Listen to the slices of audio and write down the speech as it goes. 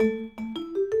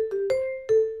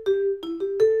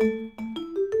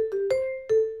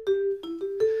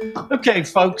Okay,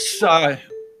 folks, why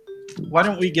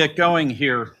don't we get going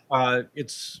here?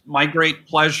 It's my great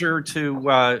pleasure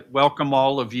to welcome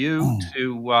all of you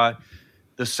to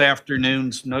this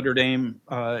afternoon's Notre Dame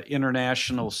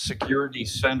International Security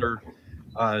Center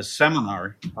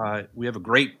seminar. We have a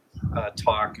great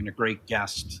talk and a great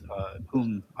guest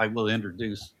whom I will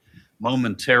introduce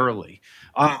momentarily.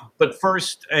 But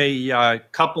first, a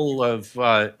couple of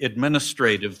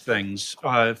administrative things.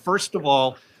 First of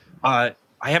all,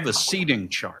 I have a seating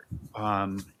chart,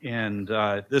 and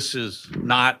this is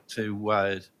not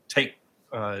to take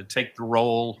the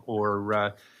role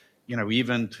or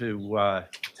even to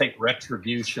take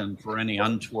retribution for any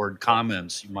untoward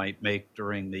comments you might make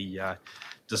during the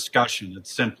discussion.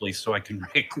 It's simply so I can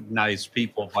recognize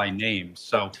people by name.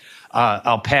 So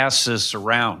I'll pass this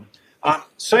around.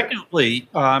 Secondly,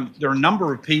 there are a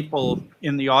number of people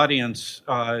in the audience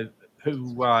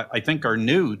who I think are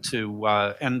new to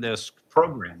NDISC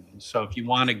programming. So if you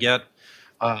want to get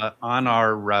on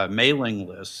our mailing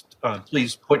list,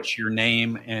 please put your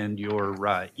name and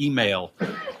your email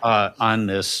on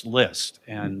this list.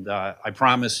 And I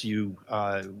promise you,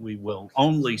 we will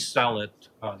only sell it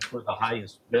for the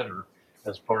highest bidder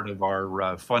as part of our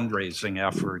fundraising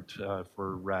effort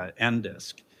for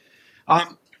NDISC.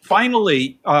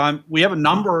 Finally, we have a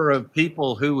number of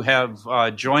people who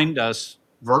have joined us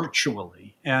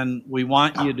virtually, and we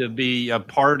want you to be a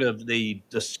part of the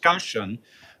discussion.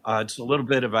 It's a little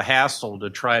bit of a hassle to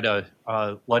try to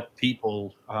let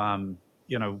people,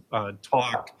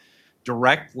 talk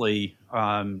directly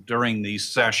during these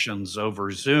sessions over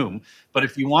Zoom. But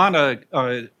if you want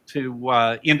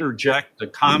to interject a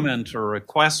comment or a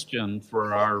question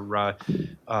for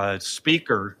our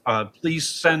speaker, please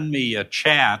send me a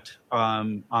chat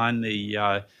on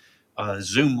the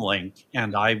Zoom link,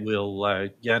 and I will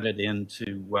get it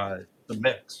into the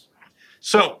mix.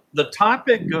 So the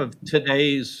topic of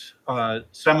today's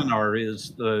seminar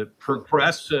is the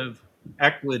Progressive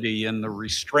Equity in the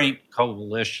Restraint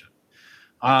Coalition.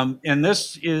 And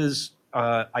this is,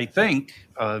 I think,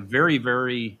 a very,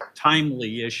 very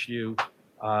timely issue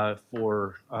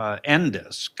for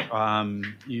NDISC.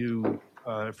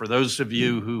 For those of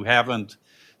you who haven't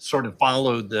sort of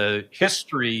followed the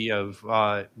history of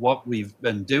what we've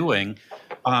been doing,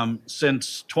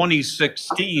 since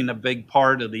 2016, a big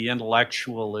part of the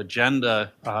intellectual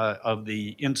agenda of the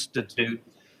Institute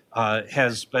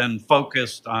has been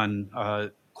focused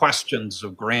on questions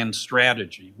of grand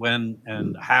strategy. When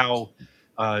and how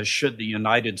should the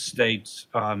United States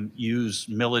use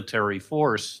military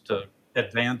force to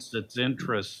advance its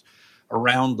interests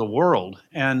around the world?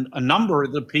 And a number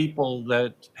of the people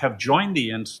that have joined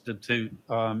the Institute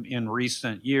in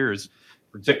recent years,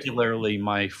 particularly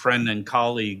my friend and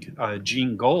colleague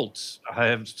Gene Goltz,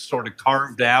 have sort of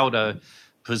carved out a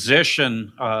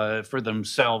position for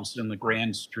themselves in the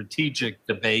grand strategic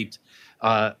debate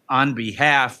on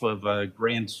behalf of a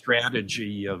grand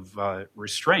strategy of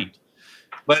restraint.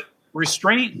 But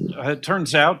restraint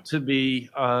turns out to be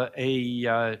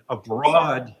a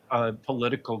broad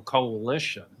political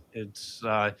coalition. It's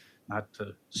not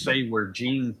to say where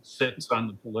Gene sits on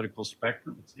the political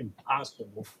spectrum. It's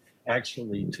impossible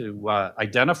actually to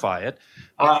identify it.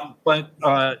 But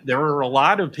there are a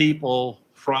lot of people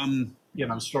from,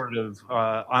 sort of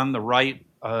on the right,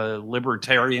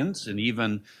 libertarians and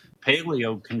even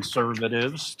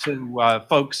paleo-conservatives to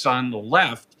folks on the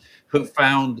left who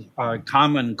found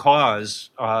common cause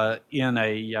in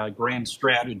a grand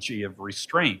strategy of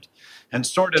restraint. And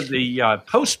sort of the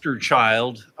poster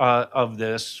child of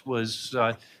this was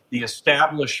the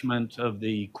establishment of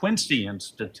the Quincy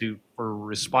Institute for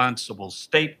Responsible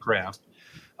Statecraft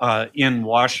in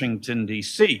Washington,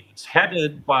 D.C. It's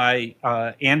headed by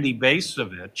Andy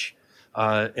Bacevich,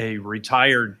 a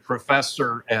retired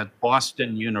professor at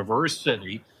Boston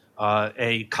University,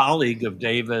 a colleague of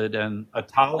David and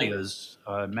Atalia's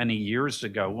many years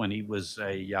ago when he was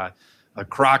a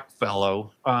Kroc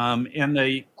Fellow. And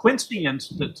the Quincy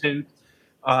Institute,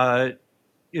 has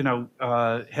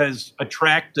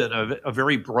attracted a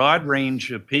very broad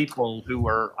range of people who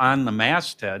are on the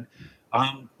masthead,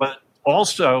 but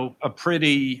also a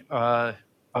pretty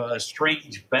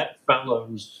strange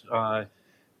bedfellows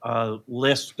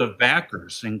list of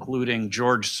backers, including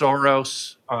George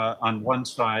Soros on one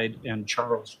side and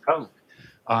Charles Koch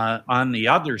on the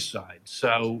other side.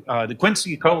 So the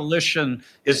Quincy Coalition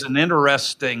is an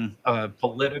interesting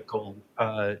political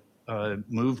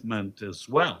movement as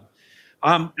well.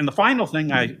 And the final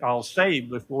thing I'll say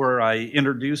before I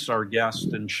introduce our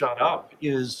guest and shut up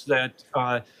is that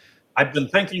I've been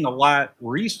thinking a lot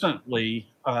recently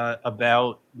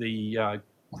about the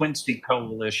Quincy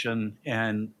Coalition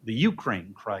and the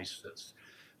Ukraine crisis,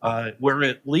 where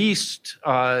at least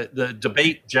the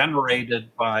debate generated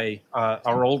by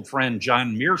our old friend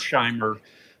John Mearsheimer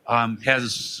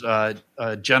has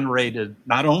generated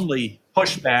not only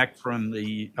pushback from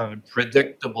the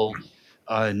predictable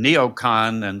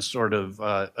neocon and sort of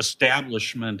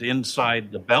establishment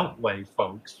inside the Beltway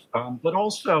folks, but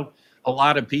also a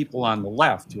lot of people on the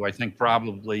left who I think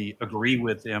probably agree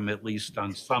with him, at least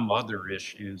on some other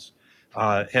issues,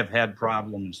 have had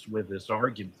problems with this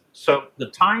argument. So the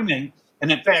timing,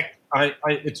 and in fact,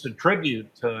 it's a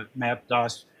tribute to Matt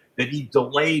Duss that he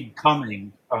delayed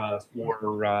coming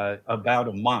for about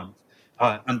a month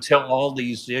until all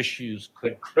these issues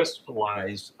could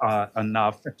crystallize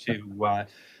enough to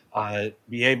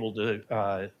be able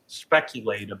to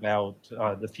speculate about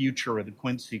the future of the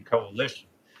Quincy Coalition.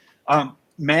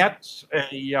 Matt's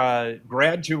a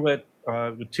graduate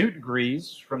with 2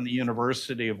 degrees from the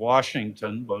University of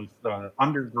Washington, both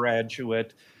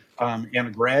undergraduate and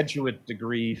a graduate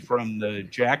degree from the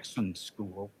Jackson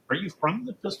School. Are you from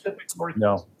the Pacific Northwest?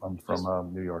 No, I'm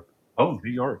from New York. Oh,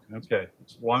 New York. Okay.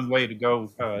 It's a long way to go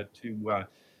to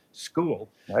school.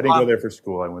 I didn't go there for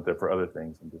school. I went there for other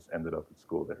things and just ended up at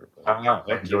school there. But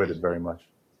I enjoyed it very much.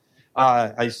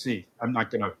 I see. I'm not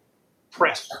going to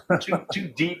press too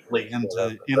deeply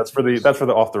into. That's for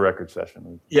the off the record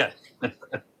session. Yeah.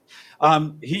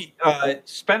 He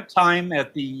spent time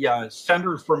at the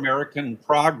Center for American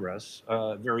Progress,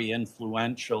 very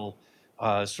influential,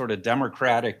 sort of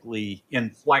Democratic Party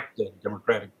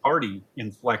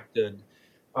inflected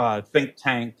think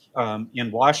tank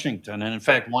in Washington. And in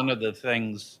fact, one of the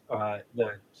things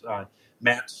that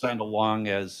Matt sent along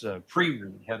as a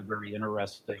pre-read had a very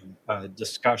interesting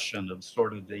discussion of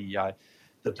sort of the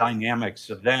dynamics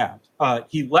of that.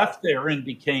 He left there and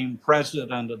became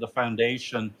president of the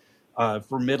Foundation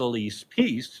for Middle East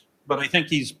Peace, but I think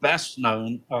he's best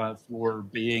known for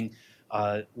being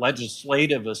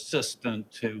legislative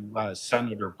assistant to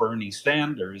Senator Bernie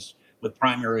Sanders, with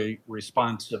primary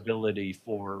responsibility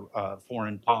for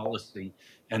foreign policy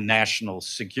and national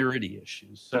security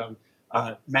issues. So,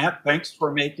 Matt, thanks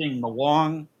for making the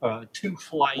long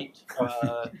 2-flight,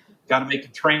 got to make a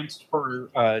transfer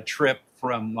trip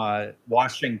from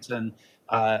Washington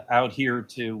out here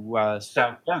to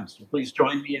South Bend. So please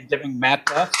join me in giving Matt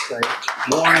Duss a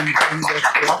warm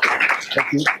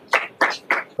Thank you.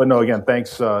 But no, again,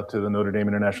 thanks to the Notre Dame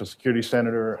International Security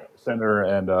Center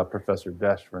and Professor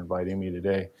Desch for inviting me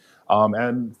today,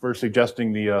 and for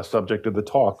suggesting the subject of the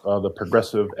talk, the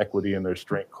Progressive Equity and Their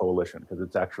Strength Coalition, because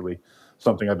it's actually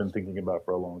something I've been thinking about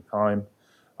for a long time,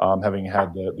 having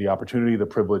had the opportunity, the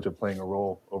privilege of playing a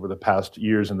role over the past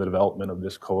years in the development of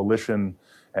this coalition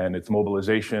and its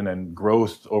mobilization and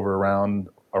growth around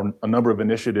a number of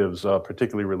initiatives,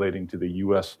 particularly relating to the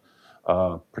U.S.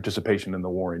 Participation in the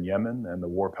war in Yemen and the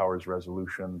War Powers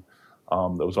Resolution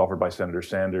that was offered by Senator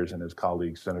Sanders and his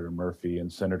colleagues, Senator Murphy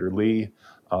and Senator Lee,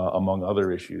 among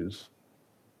other issues.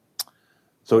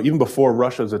 So even before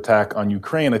Russia's attack on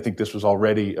Ukraine, I think this was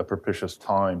already a propitious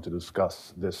time to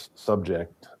discuss this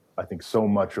subject. I think so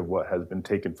much of what has been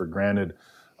taken for granted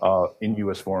in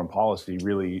U.S. foreign policy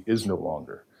really is no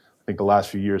longer. I think the last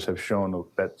few years have shown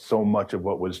that so much of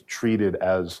what was treated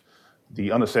as the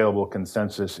unassailable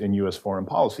consensus in U.S. foreign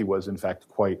policy was in fact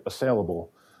quite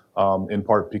assailable, in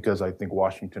part because I think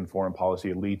Washington foreign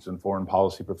policy elites and foreign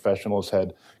policy professionals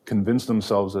had convinced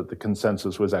themselves that the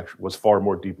consensus was far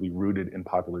more deeply rooted in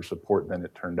popular support than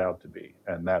it turned out to be.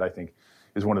 And that, I think,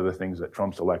 is one of the things that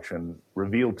Trump's election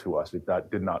revealed to us.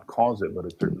 That did not cause it, but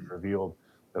it certainly revealed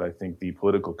that I think the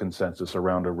political consensus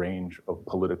around a range of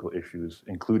political issues,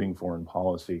 including foreign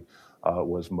policy,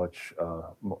 was much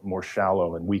more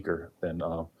shallow and weaker than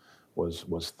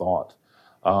was thought.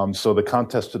 So the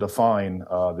contest to define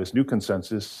this new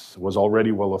consensus was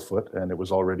already well afoot, and it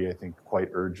was already, I think, quite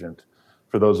urgent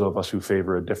for those of us who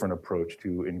favor a different approach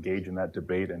to engage in that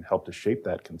debate and help to shape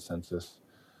that consensus.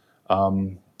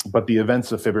 But the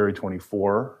events of February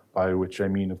 24, by which I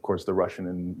mean, of course, the Russian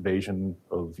invasion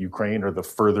of Ukraine, or the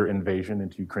further invasion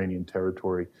into Ukrainian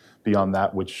territory beyond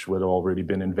that which would have already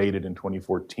been invaded in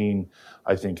 2014,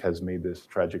 I think has made this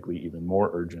tragically even more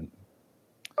urgent.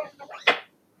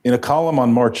 In a column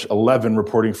on March 11,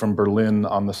 reporting from Berlin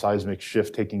on the seismic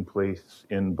shift taking place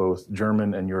in both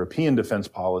German and European defense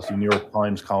policy, New York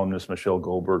Times columnist Michelle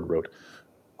Goldberg wrote,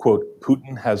 quote,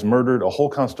 "Putin has murdered a whole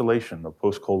constellation of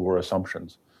post-Cold War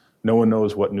assumptions. No one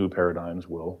knows what new paradigms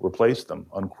will replace them,"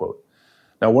 unquote.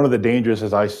 Now, one of the dangers,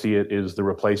 as I see it, is the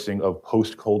replacing of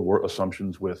post-Cold War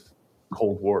assumptions with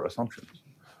Cold War assumptions.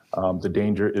 The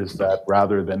danger is that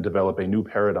rather than develop a new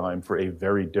paradigm for a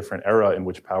very different era in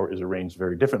which power is arranged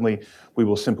very differently, we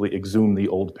will simply exhume the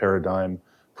old paradigm,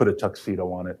 put a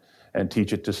tuxedo on it, and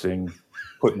teach it to sing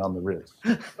Putting on the Ritz.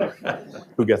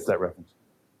 Who gets that reference?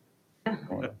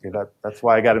 Okay, that's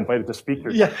why I got invited to speak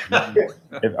here. Yeah.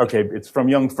 Okay, it's from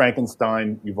Young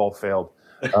Frankenstein. You've all failed.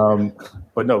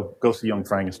 But no, go see Young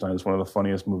Frankenstein. It's one of the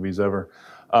funniest movies ever.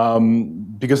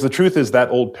 Because the truth is that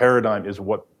old paradigm is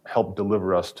what helped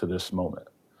deliver us to this moment.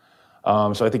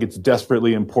 So I think it's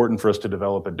desperately important for us to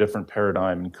develop a different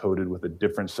paradigm encoded with a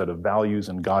different set of values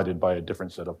and guided by a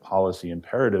different set of policy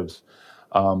imperatives.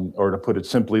 Or to put it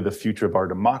simply, the future of our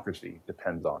democracy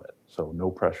depends on it. So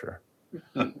no pressure.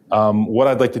 What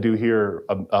I'd like to do here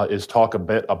is talk a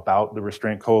bit about the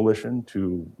Restraint Coalition,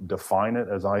 to define it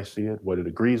as I see it, what it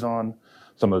agrees on,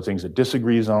 some of the things it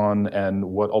disagrees on, and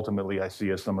what ultimately I see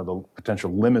as some of the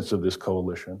potential limits of this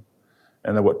coalition,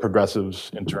 and then what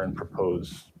progressives in turn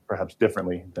propose, perhaps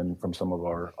differently than from some of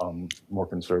our more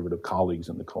conservative colleagues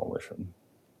in the coalition.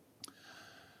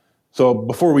 So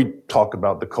before we talk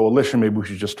about the coalition, maybe we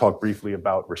should just talk briefly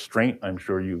about restraint. I'm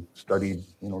sure you studied,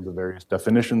 the various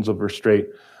definitions of restraint,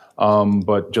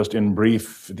 but just in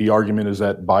brief, the argument is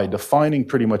that by defining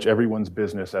pretty much everyone's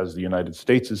business as the United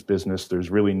States' business, there's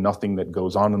really nothing that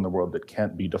goes on in the world that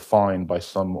can't be defined by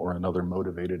some or another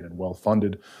motivated and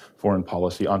well-funded foreign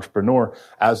policy entrepreneur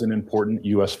as an important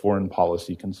U.S. foreign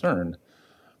policy concern.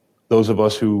 Those of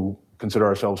us who consider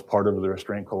ourselves part of the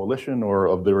Restraint Coalition or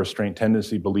of the Restraint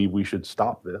tendency believe we should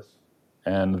stop this,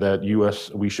 and that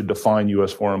we should define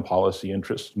U.S. foreign policy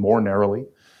interests more narrowly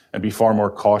and be far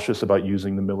more cautious about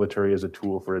using the military as a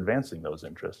tool for advancing those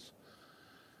interests.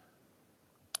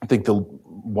 I think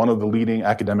one of the leading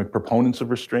academic proponents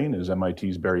of restraint is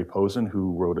MIT's Barry Posen,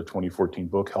 who wrote a 2014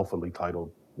 book helpfully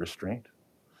titled Restraint.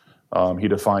 He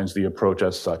defines the approach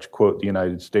as such, quote, "The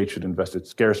United States should invest its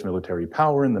scarce military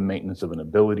power in the maintenance of an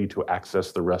ability to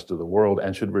access the rest of the world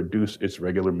and should reduce its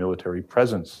regular military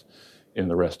presence in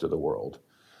the rest of the world."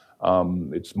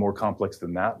 It's more complex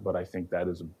than that, but I think that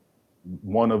is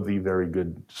one of the very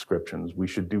good descriptions. We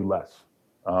should do less,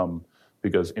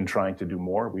 because in trying to do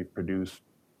more, we've produced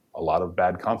a lot of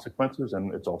bad consequences,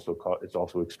 and it's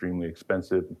also extremely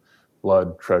expensive,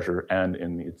 blood, treasure, and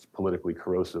in its politically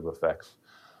corrosive effects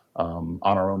on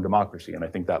our own democracy. And I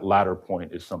think that latter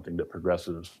point is something that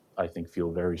progressives, I think, feel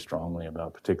very strongly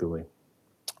about, particularly.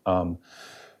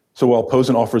 So while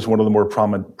Posen offers one of the more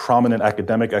prominent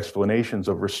academic explanations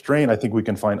of restraint, I think we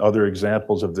can find other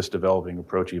examples of this developing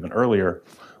approach even earlier.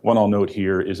 One I'll note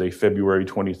here is a February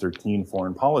 2013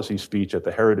 foreign policy speech at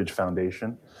the Heritage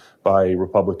Foundation by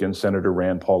Republican Senator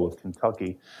Rand Paul of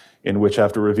Kentucky, in which,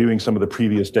 after reviewing some of the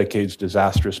previous decade's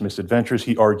disastrous misadventures,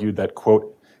 he argued that,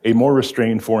 quote, "A more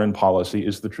restrained foreign policy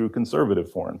is the true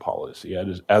conservative foreign policy,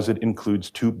 as it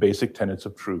includes two basic tenets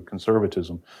of true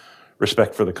conservatism: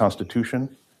 respect for the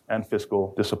Constitution and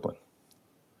fiscal discipline."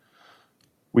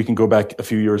 We can go back a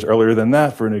few years earlier than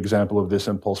that for an example of this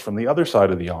impulse from the other side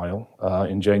of the aisle.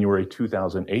 In January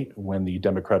 2008, when the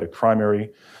Democratic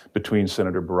primary between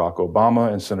Senator Barack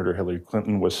Obama and Senator Hillary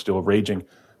Clinton was still raging,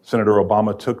 Senator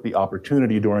Obama took the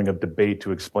opportunity during a debate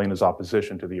to explain his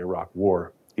opposition to the Iraq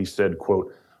War. He said,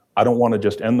 quote, "I don't want to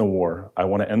just end the war. I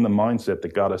want to end the mindset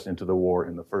that got us into the war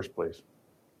in the first place."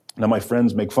 Now, my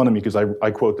friends make fun of me because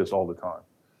I quote this all the time.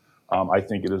 I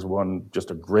think it is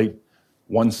just a great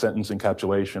one-sentence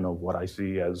encapsulation of what I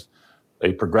see as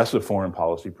a progressive foreign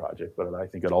policy project, but I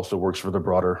think it also works for the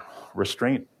broader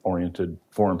restraint-oriented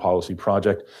foreign policy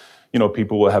project.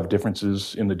 People will have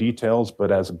differences in the details,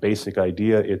 but as a basic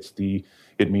idea,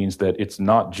 it means that it's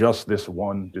not just this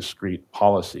one discrete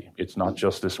policy. It's not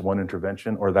just this one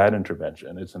intervention or that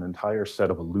intervention. It's an entire set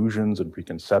of illusions and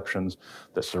preconceptions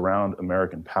that surround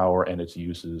American power and its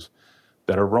uses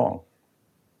that are wrong.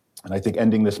 And I think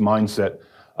ending this mindset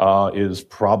is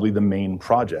probably the main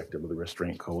project of the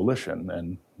Restraint Coalition.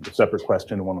 And the separate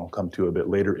question, one I'll come to a bit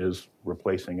later, is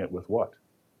replacing it with what?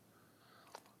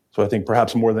 So I think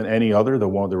perhaps more than any other, the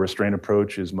restraint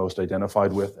approach is most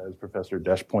identified with, as Professor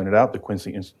Desch pointed out, the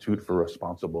Quincy Institute for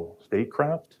Responsible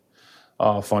Statecraft,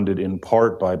 funded in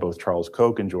part by both Charles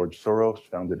Koch and George Soros,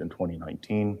 founded in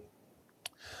 2019.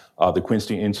 The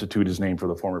Quincy Institute is named for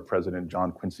the former President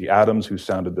John Quincy Adams, who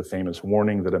sounded the famous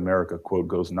warning that America, quote,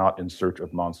 "goes not in search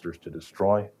of monsters to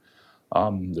destroy."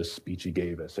 This speech he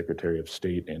gave as Secretary of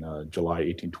State in July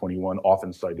 1821,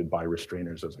 often cited by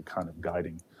restrainers as a kind of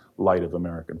guiding light of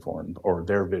American foreign, or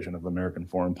their vision of American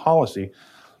foreign policy.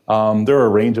 There are a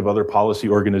range of other policy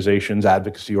organizations,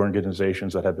 advocacy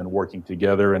organizations that have been working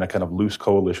together in a kind of loose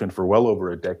coalition for well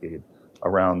over a decade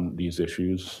around these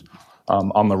issues.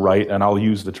 On the right, and I'll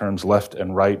use the terms left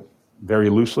and right very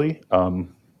loosely,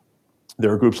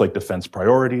 there are groups like Defense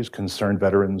Priorities, Concerned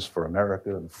Veterans for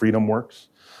America, and Freedom Works.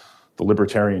 The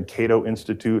Libertarian Cato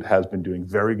Institute has been doing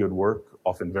very good work,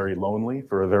 often very lonely,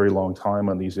 for a very long time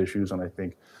on these issues, and I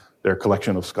think their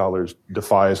collection of scholars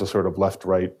defies a sort of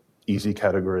left-right easy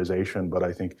categorization, but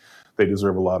I think they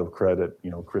deserve a lot of credit.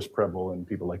 You know, Chris Preble and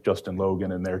people like Justin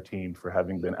Logan and their team for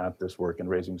having been at this work and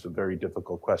raising some very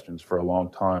difficult questions for a long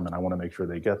time, and I want to make sure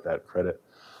they get that credit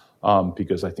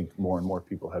because I think more and more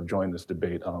people have joined this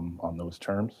debate on those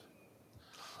terms.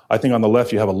 I think on the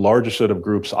left, you have a larger set of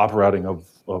groups operating of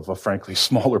a frankly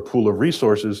smaller pool of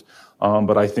resources,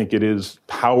 but I think it is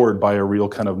powered by a real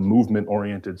kind of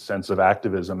movement-oriented sense of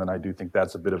activism, and I do think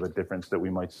that's a bit of a difference that we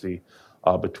might see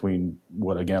between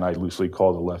what, again, I loosely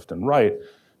call the left and right.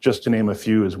 Just to name a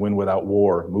few is Win Without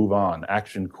War, Move On,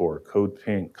 Action Corps, Code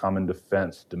Pink, Common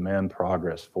Defense, Demand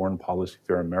Progress, Foreign Policy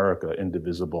for America,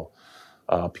 Indivisible,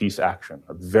 Peace Action,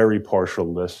 a very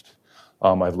partial list.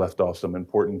 I've left off some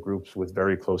important groups with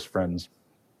very close friends.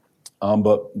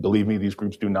 But believe me, these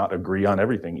groups do not agree on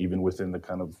everything, even within the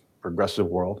kind of progressive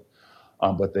world.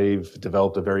 But they've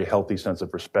developed a very healthy sense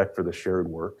of respect for the shared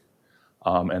work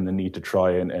and the need to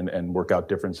try and work out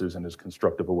differences in as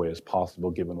constructive a way as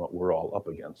possible, given what we're all up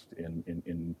against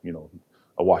in you know,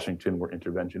 a Washington where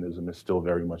interventionism is still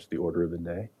very much the order of the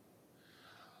day.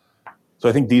 So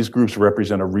I think these groups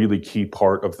represent a really key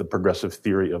part of the progressive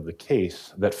theory of the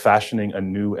case, that fashioning a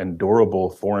new and durable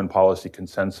foreign policy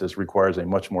consensus requires a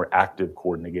much more active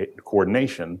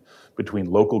coordination between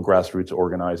local grassroots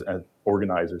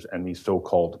organizers and these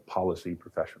so-called policy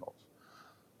professionals.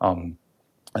 And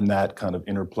that kind of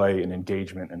interplay and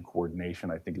engagement and coordination,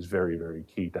 I think, is very, very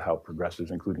key to how progressives,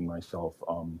 including myself,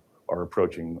 are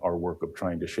approaching our work of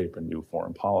trying to shape a new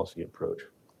foreign policy approach.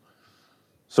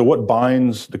 So what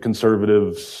binds the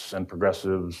conservatives and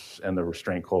progressives and the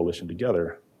Restraint Coalition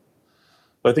together?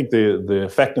 I think the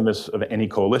effectiveness of any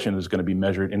coalition is going to be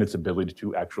measured in its ability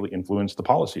to actually influence the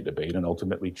policy debate and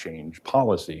ultimately change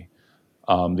policy.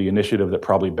 The initiative that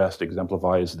probably best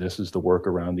exemplifies this is the work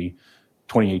around the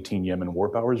 2018 Yemen War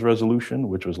Powers Resolution,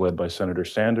 which was led by Senator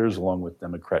Sanders, along with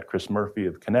Democrat Chris Murphy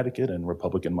of Connecticut and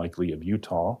Republican Mike Lee of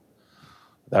Utah.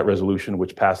 That resolution,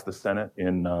 which passed the Senate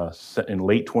in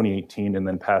late 2018 and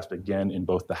then passed again in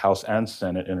both the House and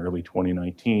Senate in early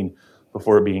 2019,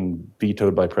 before being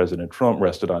vetoed by President Trump,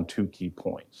 rested on two key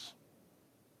points.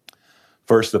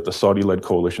 First, that the Saudi-led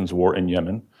coalition's war in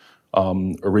Yemen,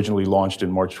 originally launched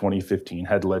in March 2015,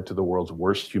 had led to the world's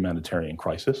worst humanitarian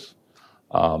crisis,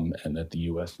 and that the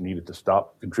U.S. needed to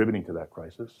stop contributing to that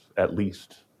crisis, at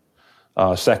least.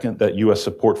 Second, that U.S.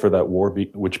 support for that war,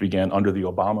 which began under the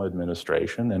Obama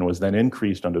administration and was then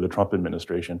increased under the Trump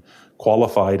administration,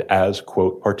 qualified as,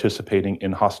 quote, participating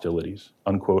in hostilities,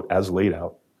 unquote, as laid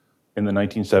out in the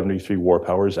 1973 War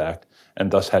Powers Act, and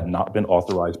thus had not been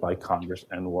authorized by Congress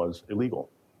and was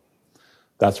illegal.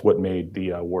 That's what made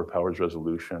the War Powers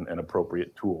Resolution an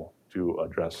appropriate tool to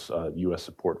address U.S.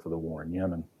 support for the war in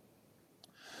Yemen.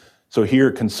 So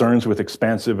here, concerns with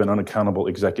expansive and unaccountable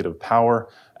executive power,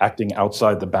 acting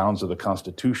outside the bounds of the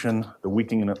Constitution, the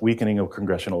weakening of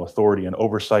congressional authority and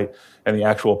oversight, and the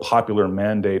actual popular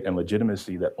mandate and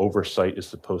legitimacy that oversight is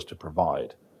supposed to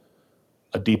provide.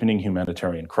 A deepening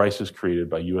humanitarian crisis created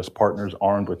by U.S. partners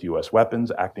armed with U.S.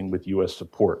 weapons, acting with U.S.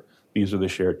 support. These are the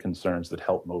shared concerns that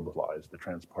help mobilize the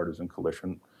transpartisan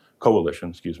coalition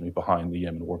behind the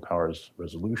Yemen War Powers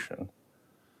Resolution.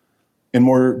 In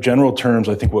more general terms,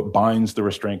 I think what binds the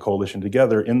Restraint Coalition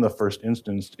together in the first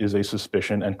instance is a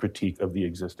suspicion and critique of the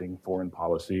existing foreign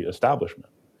policy establishment.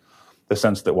 The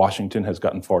sense that Washington has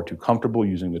gotten far too comfortable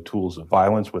using the tools of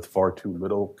violence with far too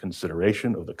little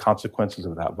consideration of the consequences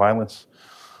of that violence,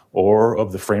 or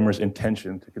of the framers'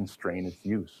 intention to constrain its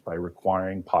use by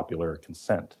requiring popular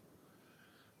consent.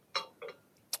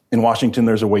 In Washington,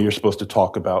 there's a way you're supposed to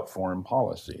talk about foreign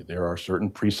policy. There are certain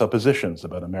presuppositions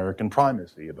about American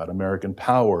primacy, about American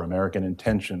power, American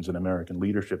intentions, and American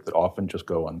leadership that often just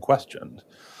go unquestioned.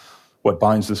 What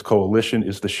binds this coalition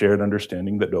is the shared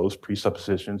understanding that those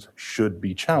presuppositions should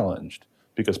be challenged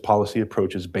because policy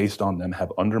approaches based on them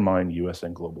have undermined U.S.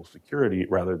 and global security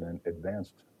rather than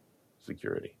advanced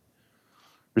security.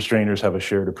 Restrainers have a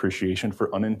shared appreciation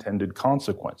for unintended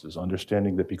consequences,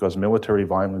 understanding that because military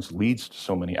violence leads to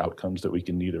so many outcomes that we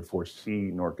can neither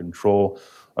foresee nor control,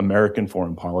 American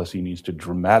foreign policy needs to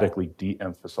dramatically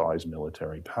de-emphasize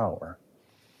military power.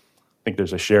 I think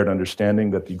there's a shared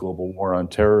understanding that the global war on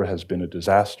terror has been a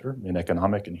disaster in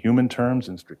economic and human terms,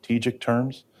 in strategic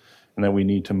terms, and that we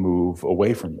need to move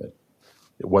away from it.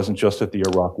 It wasn't just that the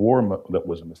Iraq War that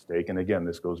was a mistake, and again,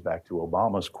 this goes back to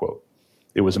Obama's quote.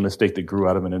 It was a mistake that grew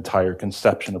out of an entire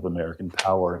conception of American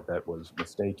power that was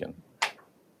mistaken.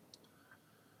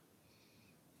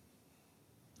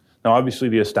 Now, obviously,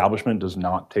 the establishment does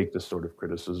not take this sort of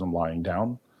criticism lying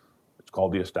down. It's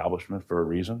called the establishment for a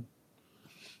reason.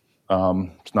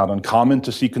 It's not uncommon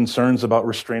to see concerns about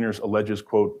restrainers' alleged,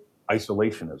 quote,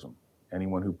 isolationism.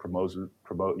 Anyone who proposes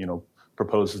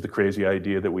the crazy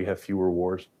idea that we have fewer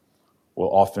wars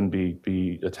will often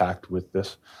be attacked with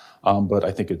this. But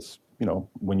I think it's,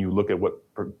 when you look at what,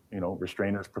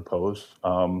 restrainers propose,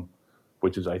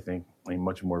 which is, I think, a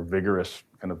much more vigorous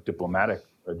kind of diplomatic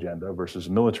agenda versus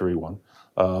a military one,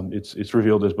 it's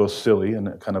revealed as both silly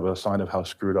and kind of a sign of how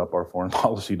screwed up our foreign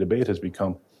policy debate has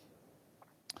become.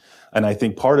 And I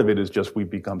think part of it is just we've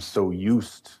become so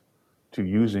used to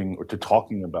using or to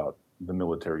talking about the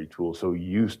military tool, so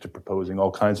used to proposing all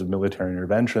kinds of military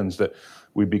interventions that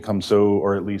we've become so,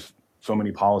 or at least so many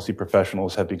policy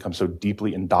professionals have become so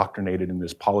deeply indoctrinated in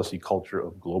this policy culture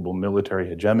of global military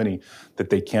hegemony that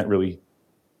they can't really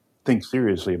think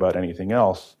seriously about anything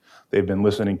else. They've been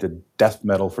listening to death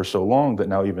metal for so long that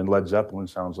now even Led Zeppelin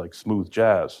sounds like smooth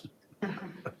jazz.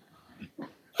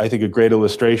 I think a great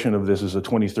illustration of this is a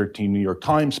 2013 New York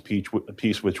Times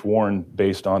piece which warned,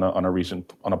 based on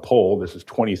a poll, this is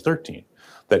 2013,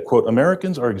 that, quote,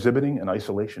 Americans are exhibiting an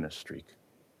isolationist streak,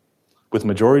 with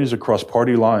majorities across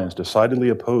party lines decidedly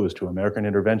opposed to American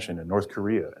intervention in North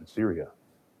Korea and Syria.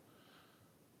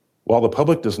 While the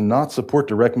public does not support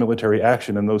direct military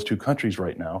action in those two countries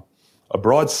right now, a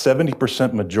broad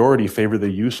 70% majority favor the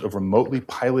use of remotely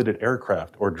piloted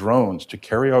aircraft or drones to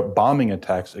carry out bombing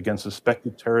attacks against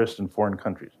suspected terrorists in foreign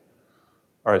countries.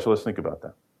 All right, so let's think about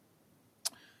that.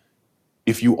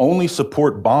 If you only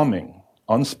support bombing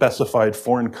unspecified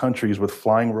foreign countries with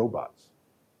flying robots,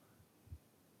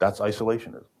 that's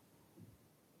isolationism,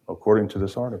 according to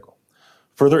this article.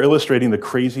 Further illustrating the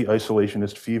crazy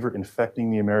isolationist fever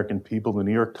infecting the American people, the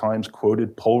New York Times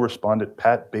quoted poll respondent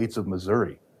Pat Bates of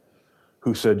Missouri,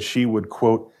 who said she would,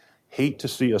 quote, hate to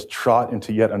see us trot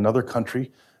into yet another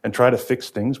country and try to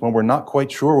fix things when we're not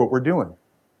quite sure what we're doing.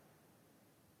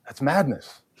 That's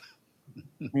madness.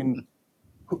 I mean,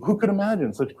 who could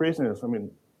imagine such craziness? I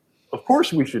mean, of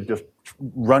course we should just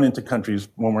run into countries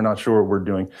when we're not sure what we're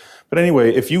doing. But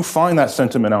anyway, if you find that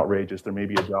sentiment outrageous, there may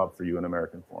be a job for you in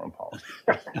American foreign policy.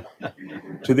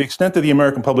 To the extent that the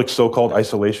American public's so-called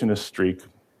isolationist streak,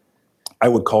 I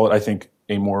would call it, I think,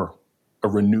 a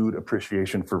renewed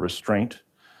appreciation for restraint.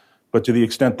 But to the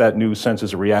extent that new sense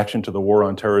is a reaction to the war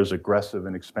on terror's aggressive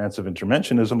and expansive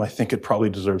interventionism, I think it probably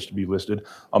deserves to be listed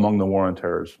among the war on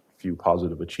terror's few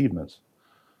positive achievements.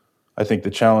 I think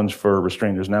the challenge for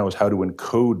restrainers now is how to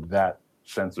encode that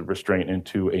sense of restraint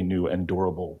into a new and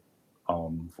durable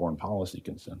foreign policy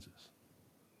consensus.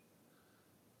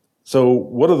 So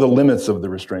what are the limits of the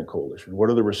Restraint Coalition? What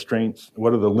are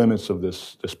the limits of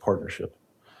this partnership?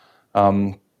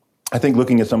 I think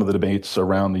looking at some of the debates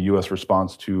around the U.S.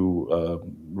 response to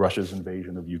Russia's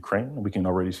invasion of Ukraine, we can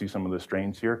already see some of the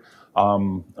strains here.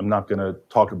 I'm not going to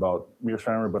talk about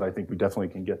Mearsheimer, but I think we definitely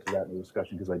can get to that in the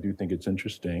discussion because I do think it's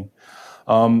interesting.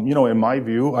 In my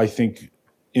view, I think,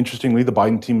 interestingly, the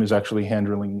Biden team is actually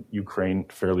handling Ukraine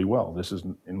fairly well. This is,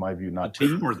 in my view, not the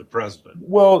team or the president.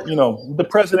 Well, the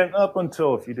president up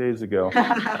until a few days ago.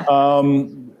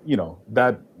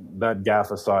 That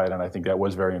gaffe aside, and I think that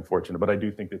was very unfortunate, but I do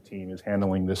think the team is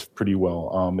handling this pretty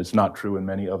well. It's not true in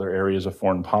many other areas of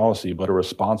foreign policy, but a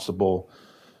responsible,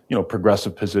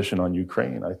 progressive position on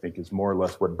Ukraine, I think, is more or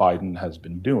less what Biden has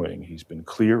been doing. He's been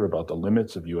clear about the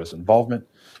limits of U.S. involvement,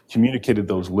 communicated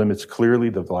those limits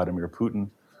clearly to Vladimir Putin.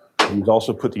 He's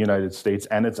also put the United States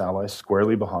and its allies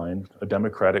squarely behind a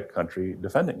democratic country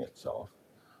defending itself,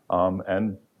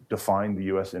 and defined the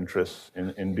U.S. interests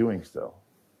in doing so.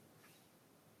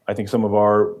 I think some of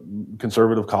our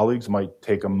conservative colleagues might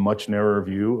take a much narrower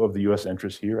view of the U.S.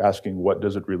 interests here, asking what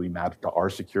does it really matter to our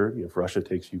security if Russia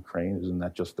takes Ukraine? Isn't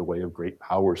that just the way of great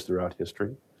powers throughout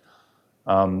history?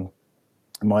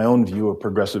 My own view, a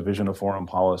progressive vision of foreign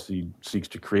policy seeks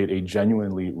to create a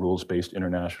genuinely rules-based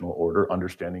international order,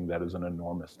 understanding that is an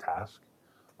enormous task,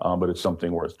 but it's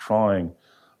something worth trying.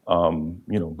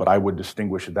 But I would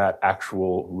distinguish that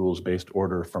actual rules-based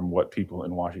order from what people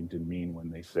in Washington mean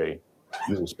when they say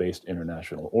rules-based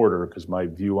international order, because my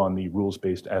view on the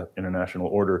rules-based international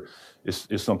order is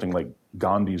something like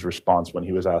Gandhi's response when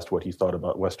he was asked what he thought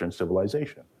about Western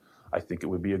civilization. I think it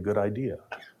would be a good idea.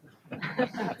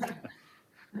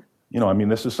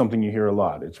 This is something you hear a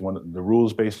lot. It's one of the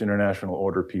rules-based international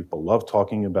order. People love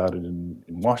talking about it in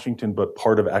Washington, but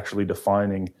part of actually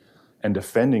defining and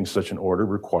defending such an order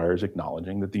requires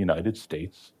acknowledging that the United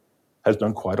States has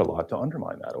done quite a lot to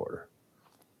undermine that order.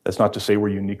 That's not to say we're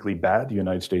uniquely bad. The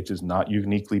United States is not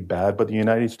uniquely bad, but the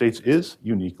United States is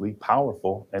uniquely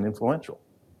powerful and influential.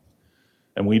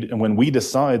 And when we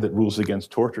decide that rules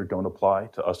against torture don't apply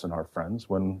to us and our friends,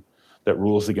 that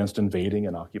rules against invading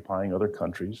and occupying other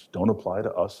countries don't apply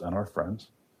to us and our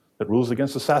friends, that rules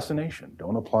against assassination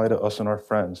don't apply to us and our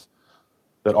friends,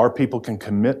 that our people can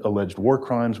commit alleged war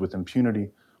crimes with impunity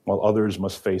while others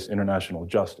must face international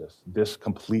justice, this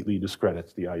completely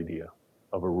discredits the idea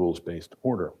of a rules-based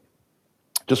order.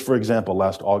 Just for example,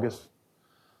 last August,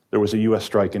 there was a US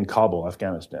strike in Kabul,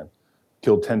 Afghanistan,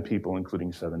 killed 10 people,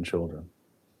 including 7 children.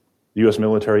 The US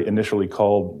military initially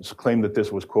claimed that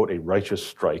this was, quote, a righteous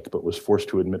strike, but was forced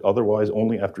to admit otherwise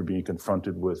only after being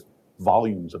confronted with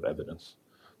volumes of evidence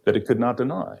that it could not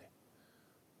deny.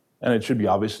 And it should be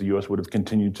obvious the US would have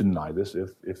continued to deny this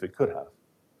if it could have.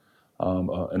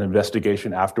 An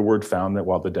investigation afterward found that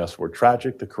while the deaths were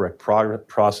tragic, the correct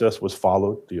process was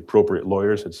followed. The appropriate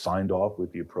lawyers had signed off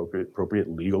with the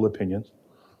appropriate legal opinions,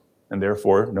 and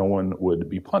therefore no one would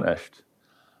be punished.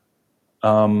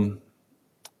 And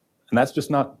that's just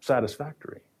not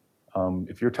satisfactory.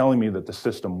 If you're telling me that the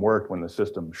system worked when the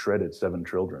system shredded 7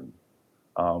 children,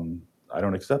 I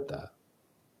don't accept that.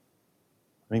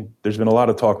 I mean, there's been a lot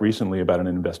of talk recently about an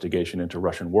investigation into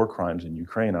Russian war crimes in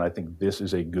Ukraine, and I think this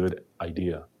is a good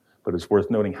idea. But it's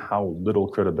worth noting how little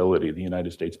credibility the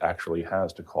United States actually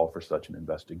has to call for such an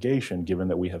investigation, given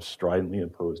that we have stridently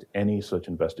opposed any such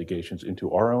investigations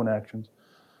into our own actions,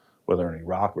 whether in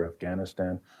Iraq or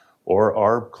Afghanistan, or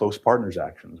our close partners'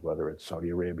 actions, whether it's Saudi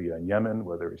Arabia and Yemen,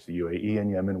 whether it's the UAE in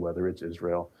Yemen, whether it's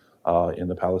Israel in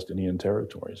the Palestinian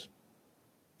territories.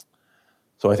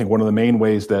 So I think one of the main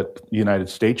ways that the United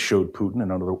States showed Putin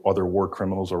and other war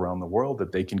criminals around the world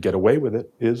that they can get away with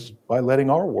it is by letting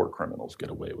our war criminals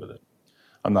get away with it.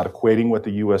 I'm not equating what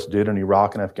the US did in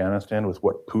Iraq and Afghanistan with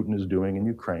what Putin is doing in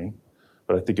Ukraine,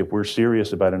 but I think if we're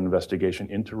serious about an investigation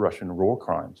into Russian war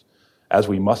crimes, as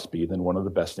we must be, then one of the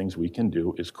best things we can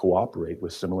do is cooperate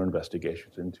with similar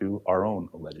investigations into our own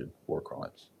alleged war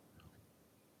crimes.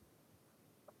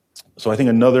 So I think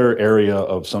another area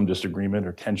of some disagreement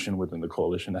or tension within the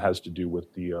coalition has to do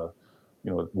with the,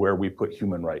 where we put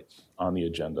human rights on the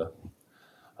agenda.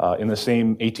 In the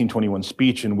same 1821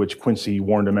 speech in which Quincy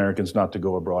warned Americans not to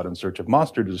go abroad in search of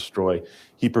monster to destroy,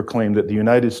 he proclaimed that the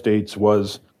United States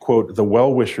was, quote, the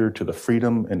well-wisher to the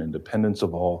freedom and independence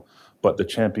of all, but the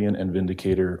champion and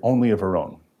vindicator only of her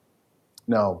own.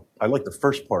 Now, I like the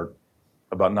first part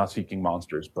about not seeking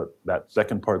monsters, but that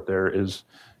second part there is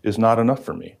not enough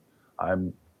for me.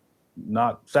 I'm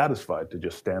not satisfied to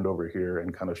just stand over here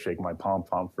and kind of shake my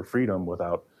pom-pom for freedom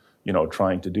without,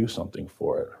 trying to do something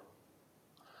for it.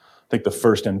 I think the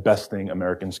first and best thing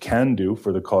Americans can do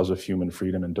for the cause of human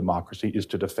freedom and democracy is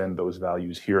to defend those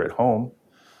values here at home.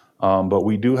 But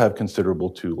we do have considerable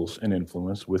tools and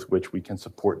influence with which we can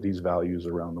support these values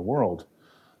around the world.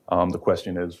 The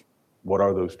question is, what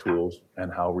are those tools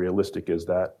and how realistic is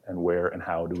that, and where and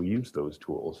how do we use those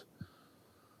tools?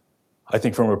 I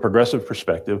think from a progressive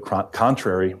perspective,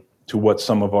 contrary to what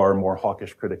some of our more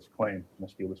hawkish critics claim, can I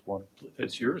steal this one?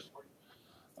 It's yours.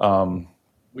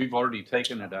 We've already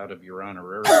taken it out of your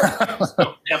honorarium.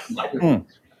 It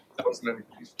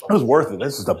was worth it.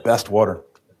 This is the best water.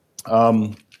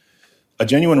 A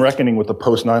genuine reckoning with the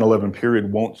post 9/11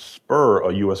 period won't spur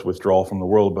a U.S. withdrawal from the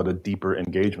world, but a deeper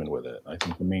engagement with it. I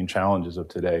think the main challenges of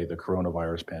today, the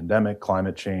coronavirus pandemic,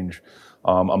 climate change,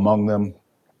 among them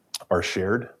are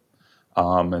shared.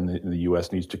 And the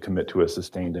U.S. needs to commit to a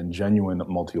sustained and genuine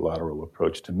multilateral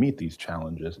approach to meet these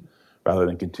challenges, rather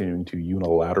than continuing to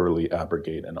unilaterally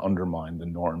abrogate and undermine the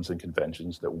norms and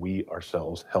conventions that we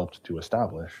ourselves helped to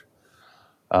establish.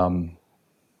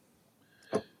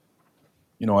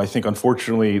 I think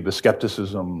unfortunately the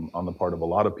skepticism on the part of a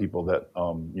lot of people that,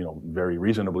 very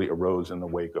reasonably arose in the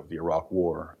wake of the Iraq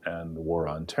War and the war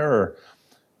on terror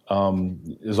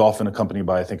is often accompanied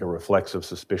by, I think, a reflexive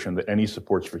suspicion that any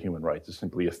supports for human rights is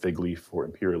simply a fig leaf for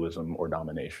imperialism or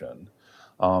domination.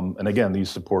 And again,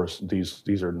 these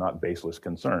are not baseless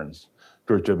concerns.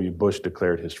 George W. Bush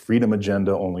declared his freedom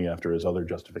agenda only after his other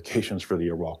justifications for the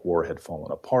Iraq War had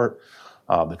fallen apart.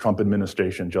 The Trump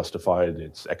administration justified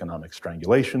its economic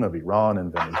strangulation of Iran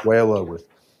and Venezuela with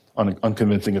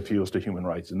unconvincing appeals to human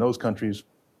rights in those countries.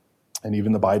 And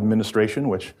even the Biden administration,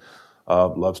 which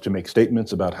loves to make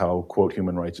statements about how, quote,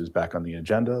 human rights is back on the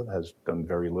agenda, has done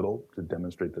very little to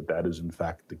demonstrate that that is in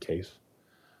fact the case.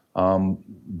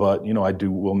 But,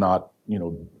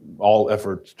 all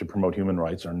efforts to promote human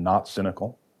rights are not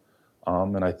cynical.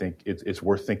 And I think it's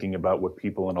worth thinking about what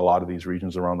people in a lot of these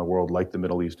regions around the world, like the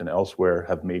Middle East and elsewhere,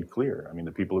 have made clear. I mean,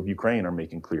 the people of Ukraine are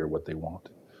making clear what they want.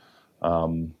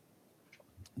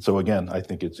 So again, I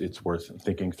think it's worth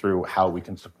thinking through how we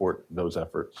can support those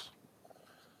efforts.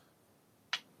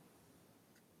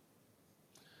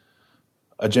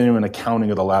 A genuine accounting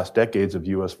of the last decades of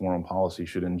U.S. foreign policy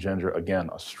should engender, again,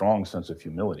 a strong sense of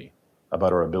humility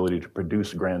about our ability to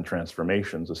produce grand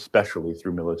transformations, especially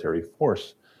through military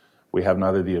force. We have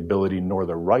neither the ability nor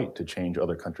the right to change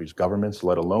other countries' governments,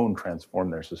 let alone transform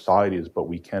their societies, but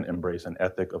we can embrace an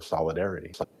ethic of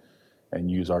solidarity and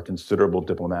use our considerable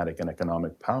diplomatic and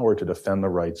economic power to defend the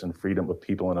rights and freedom of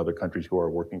people in other countries who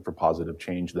are working for positive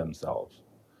change themselves.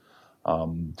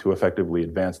 To effectively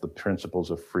advance the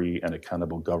principles of free and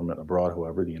accountable government abroad,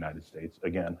 however, the United States,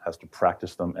 again, has to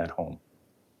practice them at home.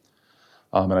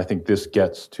 And I think this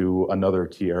gets to another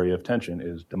key area of tension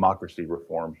is democracy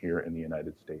reform here in the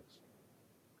United States.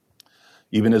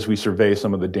 Even as we survey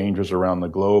some of the dangers around the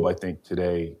globe, I think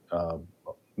today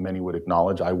many would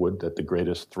acknowledge, I would, that the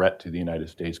greatest threat to the United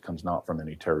States comes not from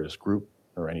any terrorist group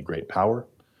or any great power,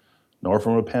 nor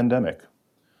from a pandemic,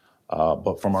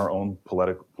 but from our own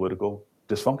political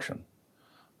dysfunction.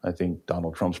 I think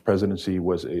Donald Trump's presidency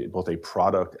was both a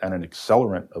product and an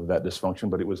accelerant of that dysfunction,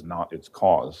 but it was not its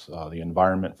cause. The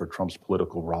environment for Trump's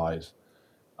political rise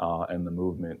and the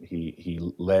movement he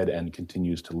led and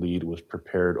continues to lead was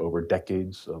prepared over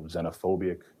decades of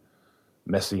xenophobic,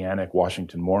 messianic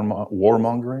Washington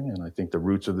warmongering, and I think the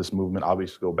roots of this movement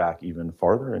obviously go back even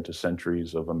farther into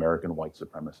centuries of American white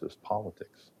supremacist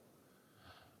politics.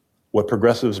 What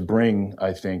progressives bring,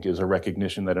 I think, is a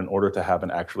recognition that in order to have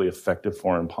an actually effective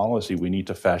foreign policy, we need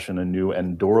to fashion a new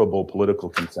and durable political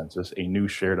consensus, a new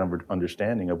shared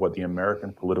understanding of what the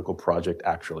American political project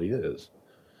actually is.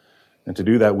 And to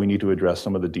do that, we need to address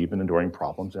some of the deep and enduring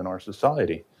problems in our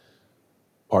society.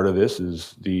 Part of this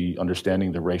is the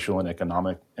understanding the racial and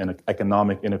economic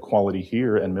inequality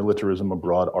here and militarism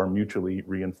abroad are mutually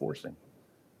reinforcing.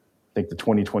 I think the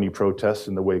 2020 protests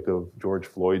in the wake of George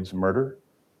Floyd's murder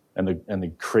and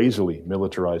the crazily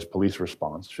militarized police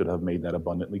response should have made that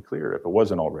abundantly clear if it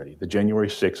wasn't already. The January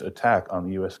 6th attack on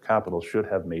the US Capitol should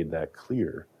have made that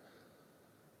clear.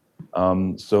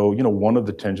 So, one of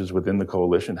the tensions within the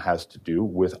coalition has to do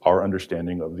with our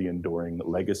understanding of the enduring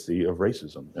legacy of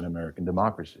racism in American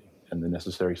democracy and the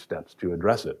necessary steps to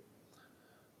address it.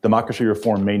 Democracy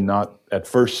reform may not at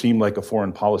first seem like a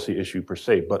foreign policy issue per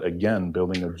se, but again,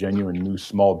 building a genuine new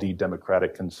small d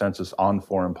democratic consensus on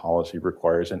foreign policy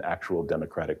requires an actual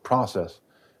democratic process.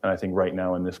 And I think right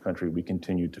now in this country, we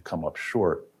continue to come up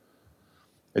short.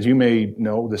 As you may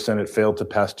know, the Senate failed to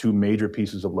pass two major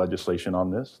pieces of legislation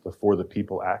on this, the For the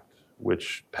People Act,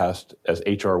 which passed as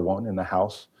H.R. 1 in the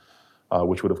House,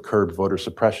 which would have curbed voter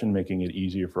suppression, making it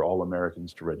easier for all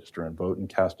Americans to register and vote and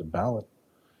cast a ballot.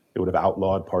 It would have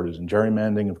outlawed partisan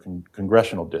gerrymandering of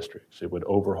congressional districts. It would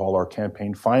overhaul our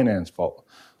campaign finance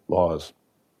laws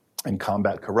and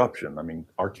combat corruption. I mean,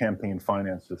 our campaign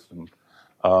finance system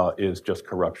is just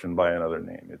corruption by another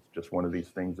name. It's just one of these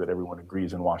things that everyone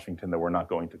agrees in Washington that we're not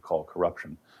going to call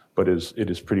corruption, but it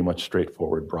is pretty much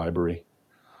straightforward bribery.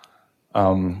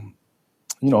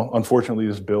 Unfortunately,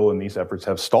 this bill and these efforts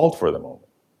have stalled for the moment.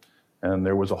 And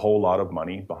there was a whole lot of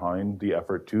money behind the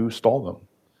effort to stall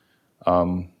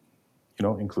them.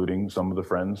 Including some of the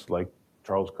friends like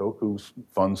Charles Koch, who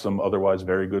funds some otherwise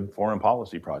very good foreign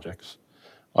policy projects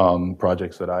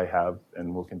that I have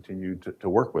and will continue to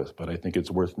work with. But I think it's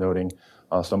worth noting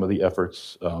some of the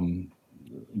efforts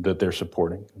that they're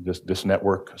supporting. This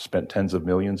network spent tens of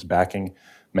millions backing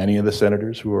many of the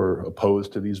senators who are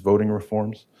opposed to these voting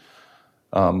reforms.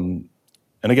 And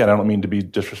again, I don't mean to be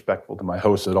disrespectful to my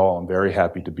hosts at all. I'm very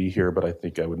happy to be here, but I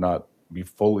think I would not be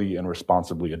fully and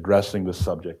responsibly addressing the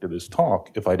subject of this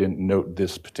talk if I didn't note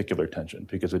this particular tension,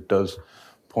 because it does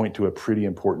point to a pretty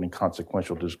important and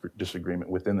consequential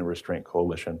disagreement within the Restraint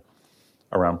Coalition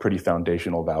around pretty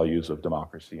foundational values of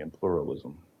democracy and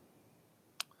pluralism.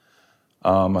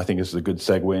 I think this is a good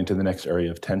segue into the next area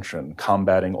of tension,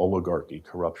 combating oligarchy,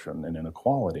 corruption, and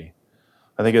inequality.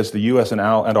 I think as the U.S. and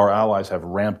our allies have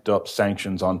ramped up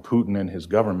sanctions on Putin and his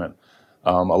government,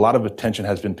 a lot of attention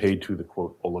has been paid to the,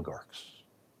 quote, oligarchs,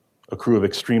 a crew of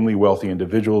extremely wealthy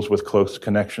individuals with close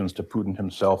connections to Putin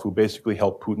himself, who basically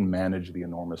help Putin manage the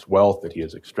enormous wealth that he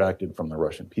has extracted from the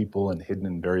Russian people and hidden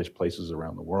in various places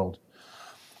around the world.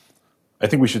 I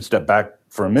think we should step back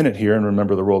for a minute here and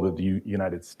remember the role that the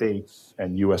United States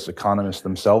and U.S. economists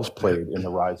themselves played in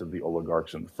the rise of the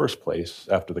oligarchs in the first place.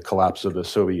 After the collapse of the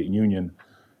Soviet Union,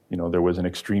 there was an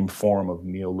extreme form of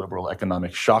neoliberal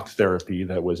economic shock therapy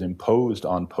that was imposed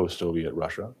on post-Soviet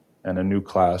Russia, and a new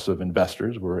class of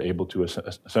investors were able to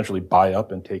essentially buy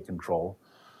up and take control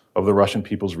of the Russian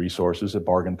people's resources at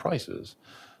bargain prices.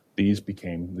 These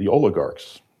became the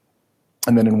oligarchs.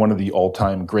 And then in one of the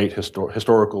all-time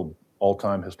historical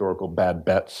bad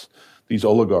bets, these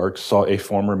oligarchs saw a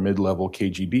former mid-level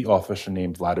KGB officer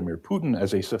named Vladimir Putin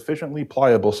as a sufficiently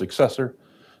pliable successor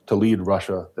to lead a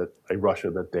Russia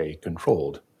that they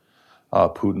controlled.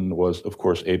 Putin was, of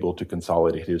course, able to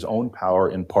consolidate his own power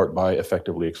in part by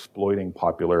effectively exploiting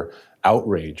popular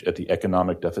outrage at the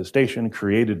economic devastation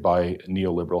created by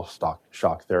neoliberal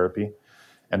shock therapy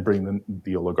and bring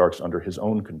the oligarchs under his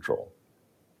own control.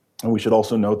 And we should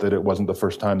also note that it wasn't the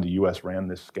first time the US ran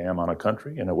this scam on a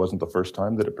country, and it wasn't the first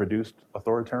time that it produced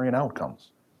authoritarian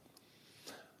outcomes.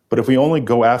 But if we only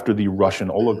go after the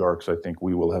Russian oligarchs, I think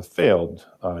we will have failed.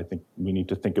 I think we need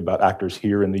to think about actors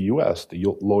here in the US, the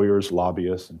lawyers,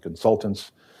 lobbyists, and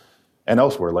consultants, and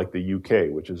elsewhere, like the UK,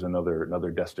 which is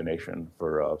another destination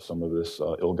for some of this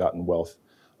ill-gotten wealth.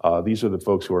 These are the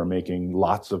folks who are making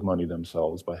lots of money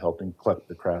themselves by helping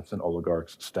kleptocrats and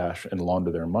oligarchs stash and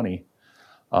launder their money.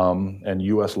 And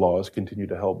US laws continue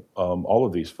to help all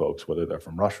of these folks, whether they're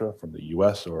from Russia, from the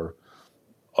US, or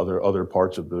other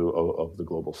parts of the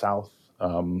global South,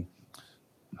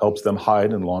 helps them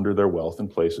hide and launder their wealth in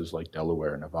places like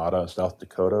Delaware, Nevada, South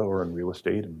Dakota, or in real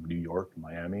estate in New York,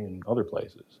 Miami, and other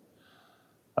places.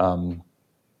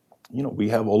 We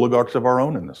have oligarchs of our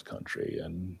own in this country,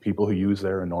 and people who use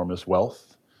their enormous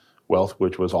wealth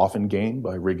which was often gained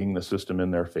by rigging the system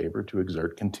in their favor to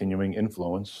exert continuing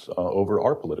influence over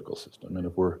our political system. And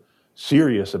if we're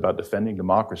serious about defending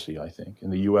democracy, I think, in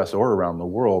the US or around the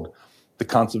world, the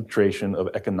concentration of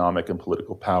economic and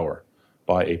political power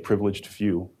by a privileged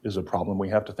few is a problem we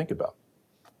have to think about.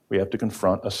 We have to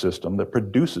confront a system that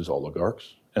produces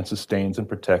oligarchs and sustains and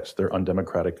protects their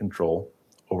undemocratic control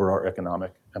over our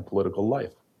economic and political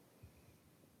life.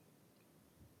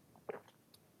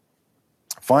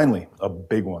 Finally, a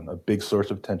big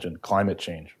source of tension, climate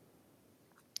change.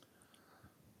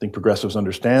 I think progressives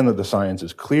understand that the science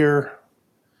is clear,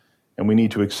 and we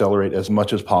need to accelerate as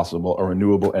much as possible a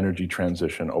renewable energy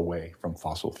transition away from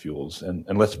fossil fuels. And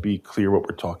let's be clear what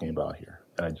we're talking about here.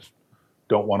 And I just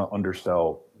don't want to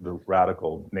undersell the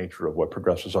radical nature of what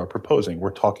progressives are proposing.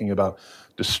 We're talking about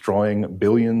destroying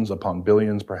billions upon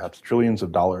billions, perhaps trillions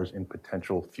of dollars in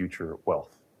potential future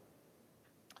wealth.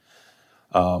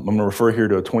 I'm going to refer here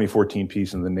to a 2014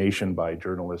 piece in The Nation by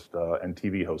journalist and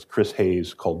TV host Chris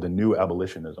Hayes called "The New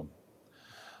Abolitionism,"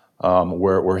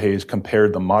 where Hayes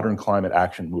compared the modern climate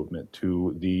action movement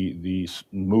to the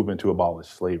movement to abolish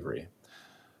slavery.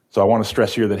 So I want to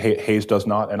stress here that Hayes does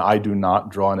not, and I do not,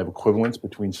 draw an equivalence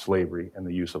between slavery and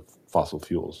the use of fossil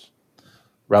fuels.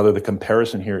 Rather, the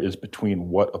comparison here is between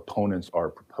what opponents are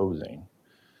proposing.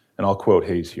 And I'll quote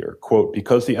Hayes here, quote,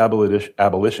 "Because the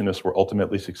abolitionists were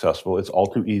ultimately successful, it's all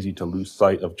too easy to lose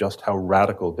sight of just how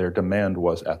radical their demand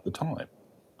was at the time.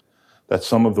 That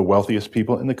some of the wealthiest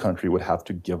people in the country would have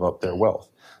to give up their wealth.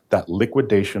 That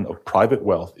liquidation of private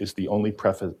wealth is the only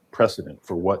precedent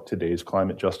for what today's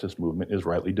climate justice movement is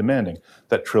rightly demanding,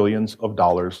 that trillions of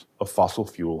dollars of fossil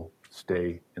fuel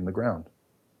stay in the ground."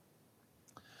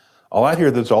 I'll add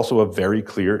here there's also a very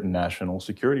clear national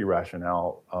security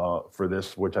rationale for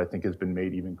this, which I think has been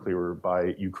made even clearer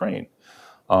by Ukraine.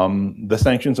 The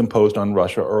sanctions imposed on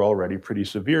Russia are already pretty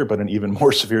severe, but an even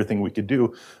more severe thing we could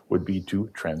do would be to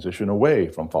transition away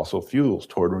from fossil fuels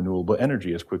toward renewable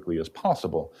energy as quickly as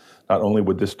possible. Not only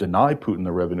would this deny Putin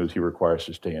the revenues he requires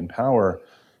to stay in power,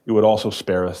 it would also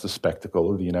spare us the spectacle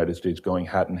of the United States going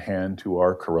hat in hand to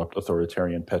our corrupt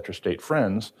authoritarian petrostate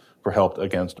friends for help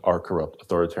against our corrupt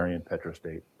authoritarian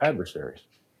petrostate adversaries.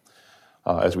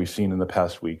 As we've seen in the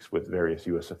past weeks with various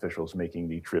US officials making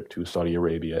the trip to Saudi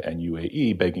Arabia and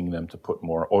UAE, begging them to put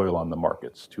more oil on the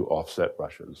markets to offset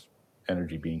Russia's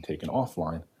energy being taken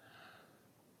offline.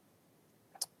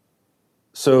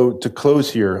 So to close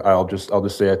here, I'll just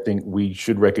say I think we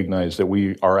should recognize that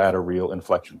we are at a real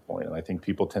inflection point, and I think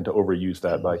people tend to overuse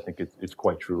that, but I think it's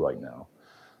quite true right now.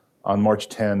 On March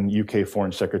 10, UK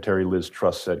Foreign Secretary Liz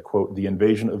Truss said, quote, "The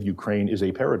invasion of Ukraine is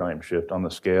a paradigm shift on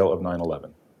the scale of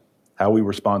 9/11. How we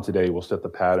respond today will set the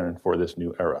pattern for this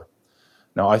new era."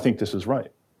 Now, I think this is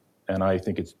right, and I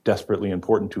think it's desperately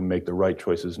important to make the right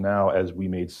choices now, as we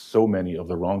made so many of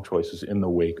the wrong choices in the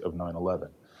wake of 9/11.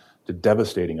 The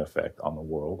devastating effect on the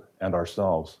world and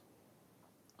ourselves.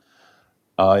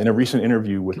 In a recent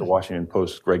interview with the Washington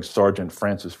Post, Greg Sargent,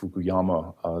 Francis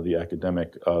Fukuyama, the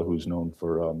academic who's known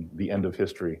for The End of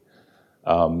History,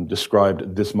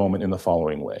 described this moment in the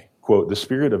following way, quote, "The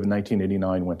spirit of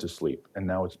 1989 went to sleep, and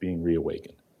now it's being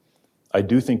reawakened. I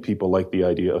do think people like the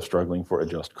idea of struggling for a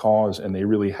just cause, and they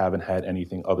really haven't had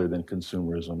anything other than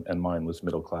consumerism and mindless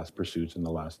middle-class pursuits in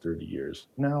the last 30 years.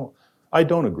 Now, I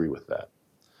don't agree with that.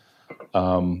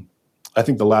 I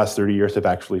think the last 30 years have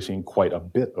actually seen quite a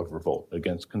bit of revolt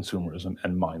against consumerism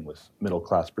and mindless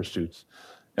middle-class pursuits.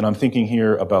 And I'm thinking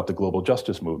here about the global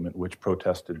justice movement, which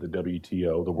protested the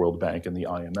WTO, the World Bank, and the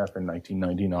IMF in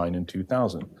 1999 and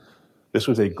 2000. This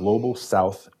was a global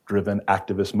South-driven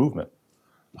activist movement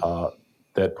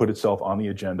that put itself on the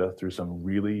agenda through some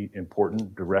really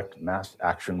important direct mass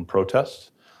action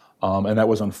protests. And that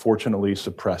was unfortunately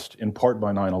suppressed in part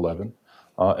by 9/11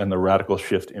 and the radical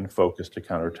shift in focus to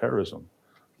counterterrorism.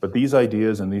 But these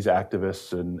ideas and these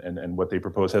activists and what they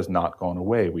propose has not gone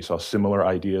away. We saw similar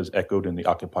ideas echoed in the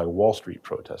Occupy Wall Street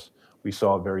protests. We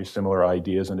saw very similar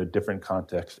ideas in a different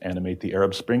context animate the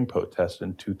Arab Spring protests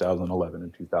in 2011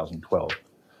 and 2012.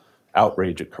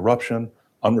 Outrage at corruption,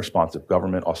 unresponsive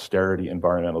government, austerity,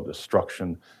 environmental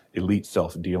destruction, elite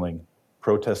self-dealing,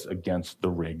 protests against the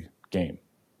rig game.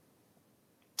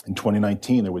 In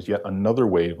 2019, there was yet another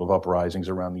wave of uprisings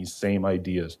around these same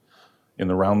ideas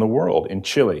around the world, in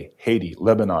Chile, Haiti,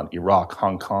 Lebanon, Iraq,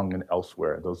 Hong Kong, and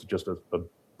elsewhere. Those are just a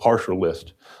partial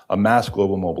list. A mass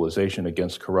global mobilization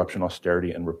against corruption,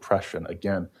 austerity, and repression.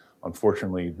 Again,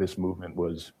 unfortunately, this movement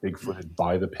was big-footed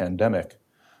by the pandemic.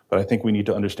 But I think we need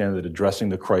to understand that addressing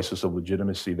the crisis of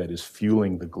legitimacy that is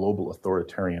fueling the global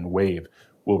authoritarian wave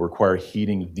will require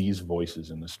heeding these voices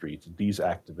in the streets, these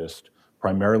activists,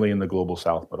 primarily in the global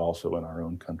South, but also in our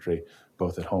own country,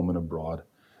 both at home and abroad.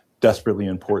 Desperately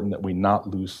important that we not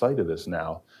lose sight of this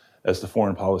now as the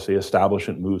foreign policy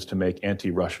establishment moves to make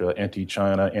anti-Russia,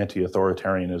 anti-China,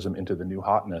 anti-authoritarianism into the new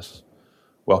hotness,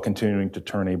 while continuing to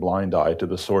turn a blind eye to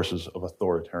the sources of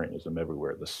authoritarianism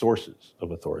everywhere, the sources of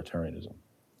authoritarianism.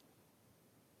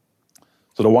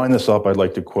 So to wind this up, I'd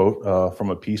like to quote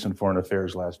from a piece in Foreign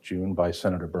Affairs last June by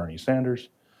Senator Bernie Sanders,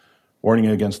 warning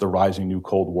against the rising new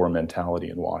Cold War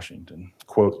mentality in Washington.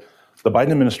 Quote, "The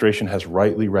Biden administration has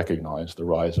rightly recognized the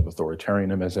rise of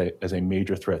authoritarianism as a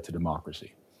major threat to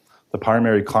democracy. The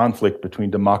primary conflict between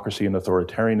democracy and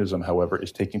authoritarianism, however,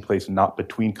 is taking place not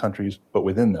between countries, but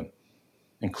within them,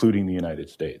 including the United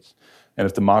States. And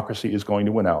if democracy is going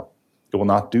to win out, it will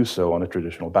not do so on a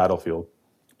traditional battlefield,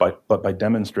 but by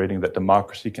demonstrating that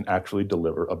democracy can actually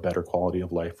deliver a better quality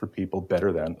of life for people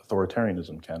better than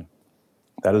authoritarianism can.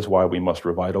 That is why we must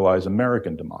revitalize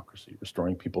American democracy,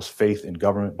 restoring people's faith in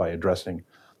government by addressing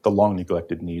the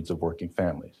long-neglected needs of working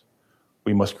families.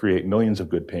 We must create millions of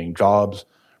good-paying jobs,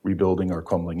 rebuilding our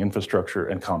crumbling infrastructure,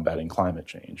 and combating climate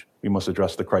change. We must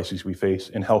address the crises we face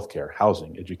in healthcare,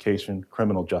 housing, education,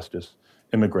 criminal justice,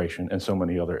 immigration, and so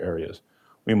many other areas.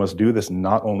 We must do this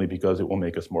not only because it will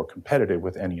make us more competitive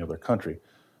with any other country,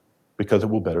 because it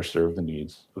will better serve the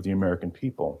needs of the American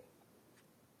people."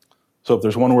 So if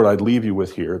there's one word I'd leave you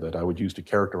with here that I would use to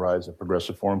characterize a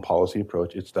progressive foreign policy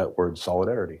approach, it's that word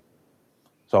solidarity.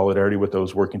 Solidarity with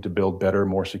those working to build better,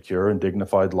 more secure, and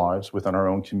dignified lives within our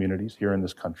own communities here in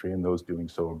this country and those doing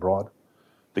so abroad.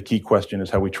 The key question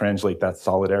is how we translate that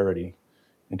solidarity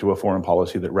into a foreign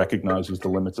policy that recognizes the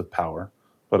limits of power,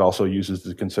 but also uses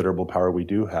the considerable power we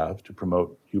do have to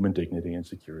promote human dignity and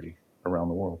security around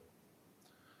the world.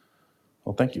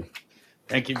 Well, thank you.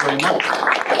 Thank you very much.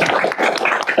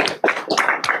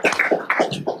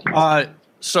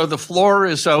 So the floor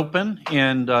is open,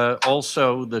 and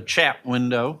also the chat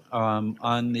window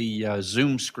on the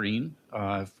Zoom screen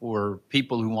for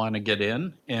people who want to get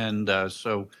in. And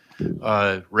so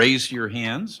raise your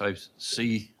hands. I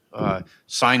see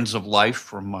signs of life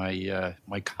from my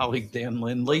colleague Dan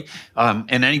Lindley,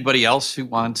 and anybody else who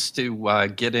wants to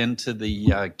get into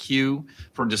the queue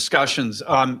for discussions.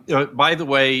 By the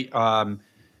way,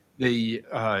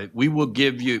 we will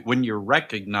give you, when you're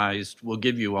recognized, we'll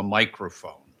give you a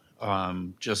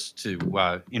microphone just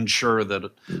to ensure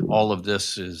that all of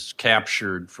this is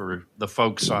captured for the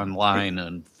folks online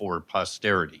and for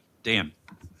posterity. Dan.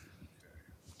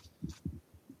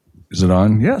 Is it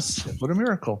on? Yes. What a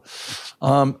miracle.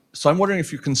 So I'm wondering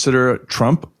if you consider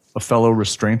Trump a fellow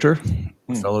restrainter,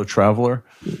 a fellow traveler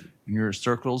in your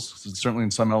circles. Certainly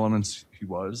in some elements he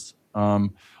was.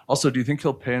 Also, do you think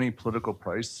he'll pay any political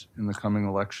price in the coming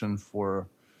election for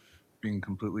being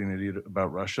completely an idiot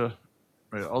about Russia?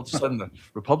 Right. All of a sudden, the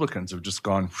Republicans have just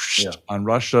gone on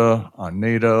Russia, on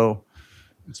NATO.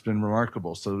 It's been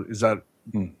remarkable. So is that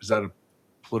a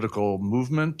political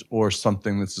movement or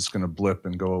something that's just going to blip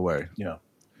and go away? Yeah.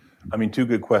 I mean, two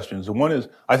good questions. One is,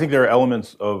 I think there are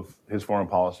elements of his foreign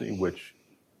policy which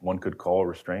one could call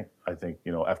restraint. I think,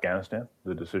 Afghanistan,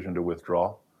 the decision to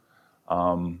withdraw.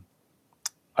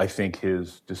 I think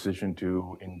his decision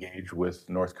to engage with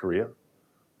North Korea.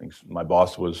 I think my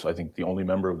boss was, the only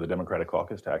member of the Democratic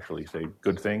caucus to actually say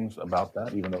good things about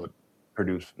that, even though it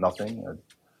produced nothing. It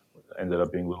ended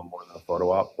up being a little more than a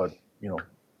photo op. But,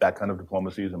 that kind of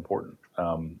diplomacy is important,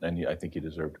 and I think he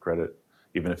deserved credit,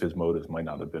 even if his motives might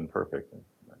not have been perfect.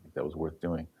 I think that was worth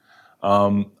doing.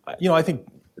 I think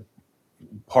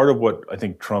part of what I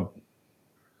think Trump,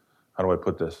 how do I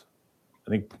put this? I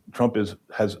think Trump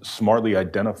has smartly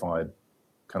identified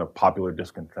kind of popular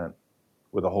discontent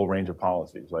with a whole range of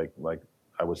policies. Like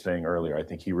I was saying earlier, I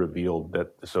think he revealed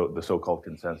that the so-called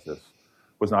consensus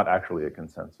was not actually a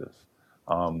consensus.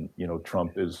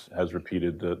 Trump has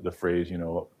repeated the phrase,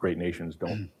 great nations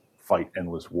don't fight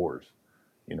endless wars.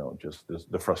 Just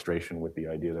the frustration with the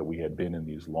idea that we had been in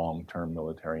these long-term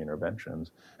military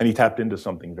interventions, and he tapped into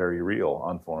something very real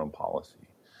on foreign policy.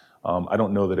 I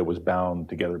don't know that it was bound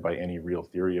together by any real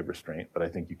theory of restraint, but I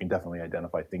think you can definitely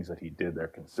identify things that he did that are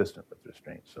consistent with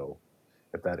restraint. So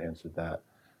if that answered that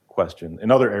question.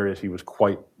 In other areas, he was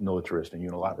quite militarist and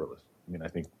unilateralist. I mean, I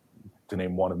think to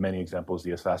name one of many examples,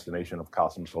 the assassination of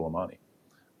Qasem Soleimani,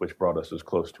 which brought us as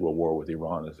close to a war with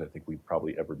Iran as I think we've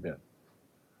probably ever been.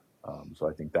 So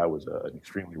I think that was an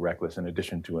extremely reckless, in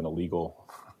addition to an illegal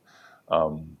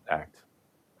act.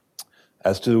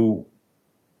 As to,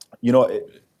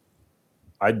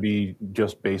 I'd be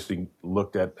just basing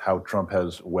looked at how Trump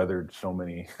has weathered so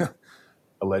many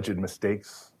alleged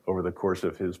mistakes over the course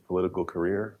of his political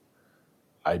career.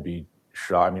 I'd be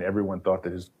shocked. I mean, everyone thought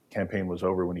that his campaign was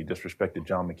over when he disrespected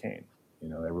John McCain.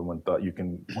 Everyone thought you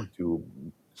can point to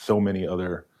so many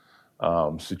other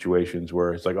situations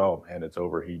where it's like, oh man, it's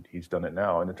over. He's done it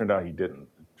now, and it turned out he didn't.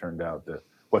 It turned out that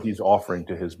what he's offering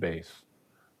to his base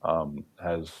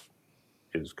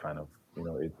is kind of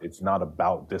it's not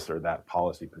about this or that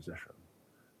policy position.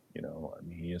 I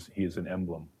mean, he is an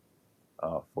emblem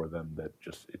for them that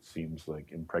just it seems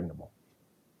like impregnable.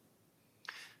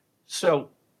 So,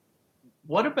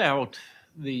 what about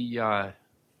the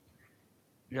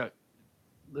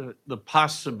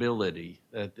possibility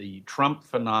that the Trump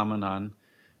phenomenon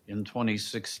in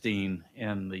 2016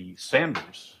 and the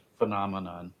Sanders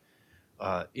phenomenon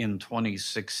in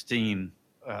 2016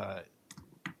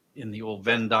 in the old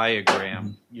Venn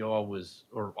diagram, you always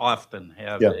or often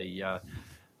have a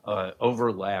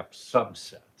overlap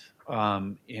subset,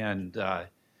 and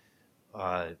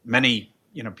many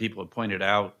people have pointed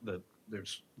out that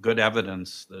there's good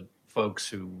evidence that folks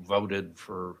who voted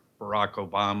for Barack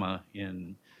Obama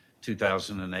in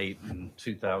 2008 and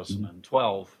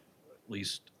 2012, at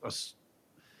least a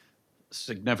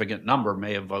significant number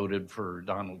may have voted for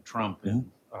Donald Trump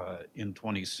in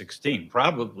 2016.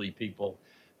 Probably people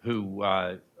who,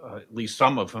 at least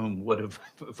some of whom, would have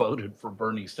voted for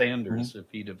Bernie Sanders if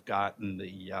he'd have gotten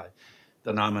the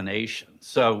nomination.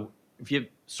 So if you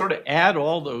sort of add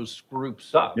all those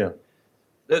groups up,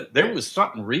 there was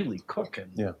something really cooking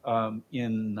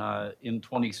in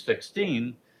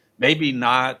 2016. Maybe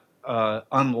not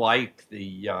unlike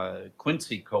the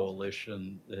Quincy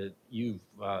coalition that you've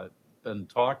been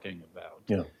talking about.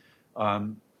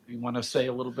 You want to say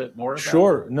a little bit more about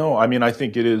Sure. No, I mean, I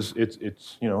think it's I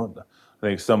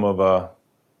think some of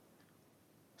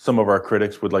our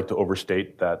critics would like to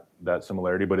overstate that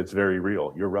similarity, but it's very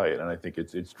real. You're right, and I think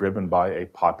it's driven by a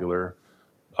popular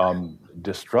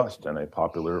distrust and a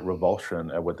popular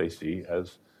revulsion at what they see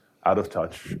as out of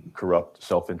touch, corrupt,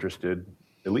 self-interested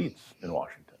elites in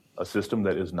Washington. A system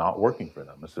that is not working for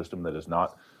them, a system that is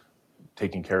not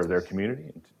taking care of their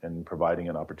community and providing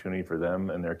an opportunity for them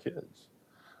and their kids.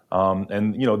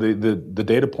 And the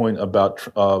data point about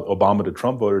Obama to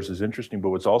Trump voters is interesting, but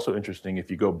what's also interesting, if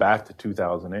you go back to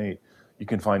 2008, you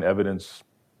can find evidence.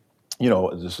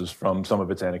 This is from some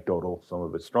of it's anecdotal, some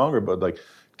of it's stronger, but like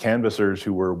canvassers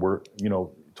who were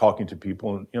talking to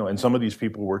people, and some of these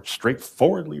people were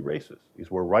straightforwardly racist. These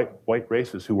were white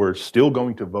racists who were still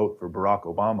going to vote for Barack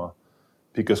Obama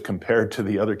because compared to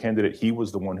the other candidate, he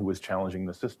was the one who was challenging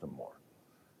the system more.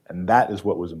 And that is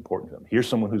what was important to them. Here's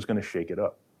someone who's going to shake it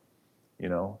up.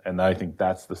 And I think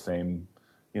that's the same,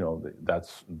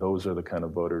 those are the kind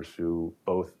of voters who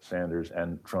both Sanders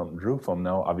and Trump drew from.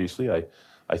 Now, obviously,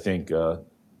 I think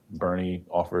Bernie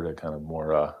offered a kind of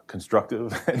more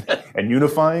constructive and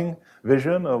unifying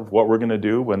vision of what we're going to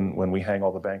do when we hang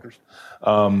all the bankers.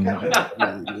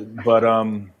 But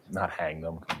not hang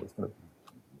them, it's going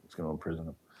to imprison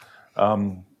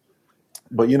them.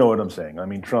 But you know what I'm saying. I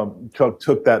mean, Trump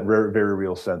took that very, very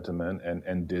real sentiment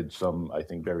and did some, I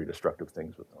think, very destructive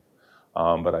things with them.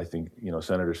 But I think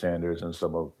Senator Sanders and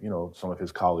some of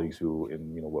his colleagues who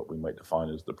in what we might define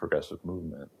as the progressive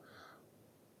movement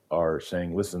are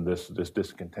saying, listen, this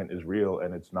discontent is real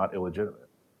and it's not illegitimate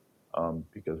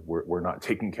because we're not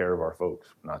taking care of our folks,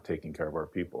 not taking care of our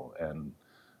people, and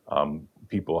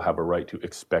people have a right to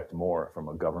expect more from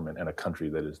a government and a country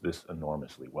that is this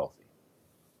enormously wealthy.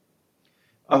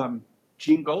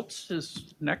 Gene Goltz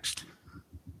is next.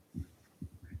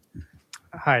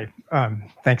 Hi,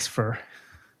 thanks for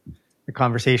the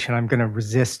conversation. I'm going to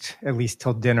resist, at least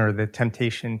till dinner, the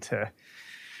temptation to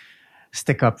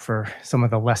stick up for some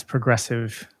of the less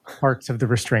progressive parts of the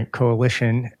Restraint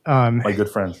Coalition. My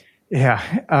good friends. Yeah,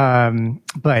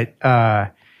 but I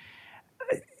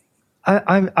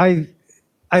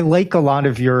like a lot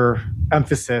of your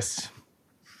emphasis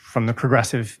from the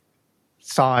progressive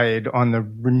side on the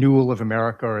renewal of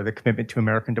America or the commitment to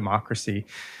American democracy.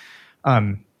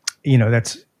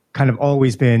 That's kind of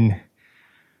always been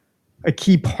a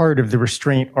key part of the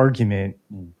restraint argument,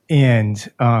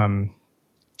 and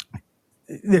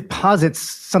it posits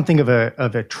something of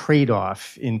a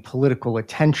trade-off in political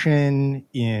attention,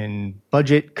 in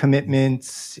budget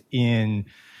commitments, in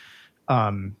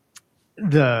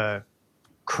the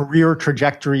career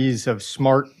trajectories of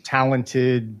smart,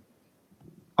 talented,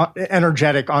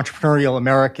 energetic, entrepreneurial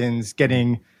Americans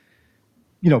getting,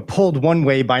 pulled one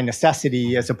way by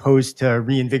necessity as opposed to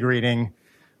reinvigorating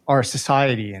our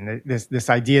society. And this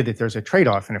idea that there's a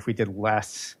trade-off, and if we did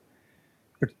less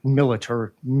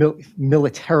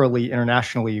militarily,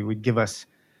 internationally, it would give us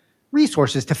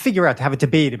resources to figure out, to have a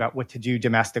debate about what to do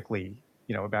domestically,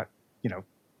 about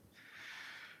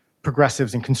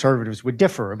progressives and conservatives would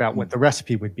differ about what the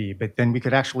recipe would be, but then we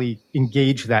could actually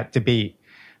engage that debate.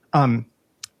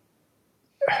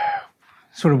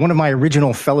 Sort of one of my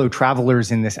original fellow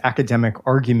travelers in this academic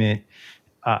argument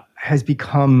has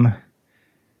become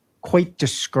quite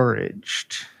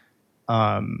discouraged.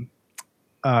 He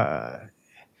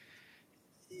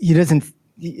doesn't,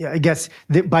 I guess,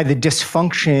 by the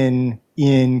dysfunction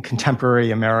in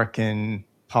contemporary American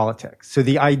politics. So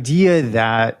the idea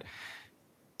that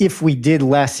if we did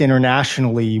less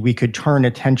internationally, we could turn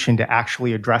attention to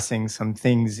actually addressing some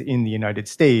things in the United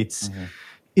States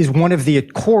is one of the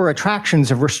core attractions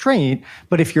of restraint.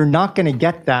 But if you're not going to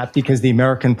get that because the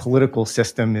American political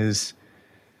system is,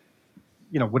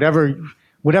 whatever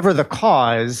the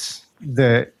cause,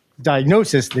 the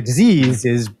diagnosis, the disease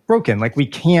is broken. Like, we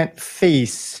can't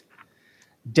face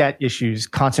debt issues,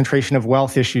 concentration of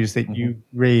wealth issues that you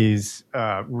raise,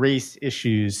 race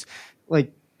issues.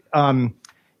 Like,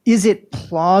 is it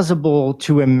plausible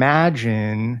to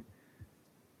imagine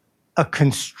a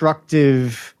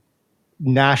constructive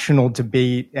national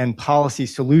debate and policy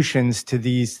solutions to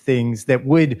these things that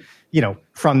would,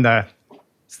 from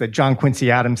it's the John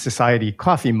Quincy Adams Society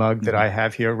coffee mug that I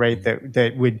have here, right?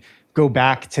 That would go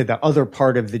back to the other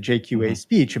part of the JQA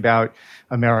speech about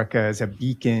America as a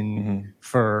beacon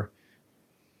for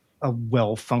a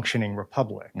well-functioning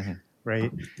republic,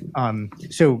 right?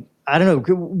 So I don't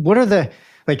know, what are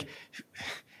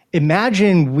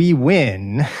imagine we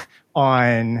win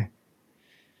on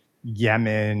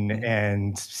Yemen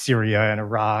and Syria and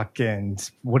Iraq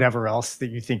and whatever else that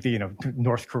you think,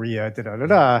 North Korea,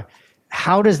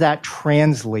 How does that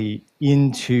translate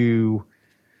into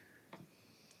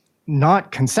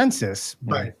not consensus,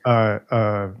 but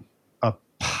a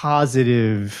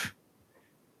positive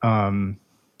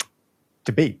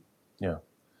debate? Yeah.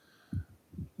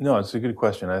 No, it's a good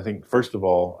question. I think, first of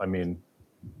all,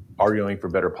 arguing for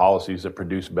better policies that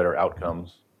produce better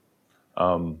outcomes.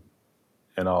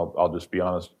 And I'll just be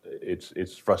honest,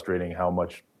 it's frustrating how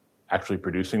much actually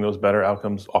producing those better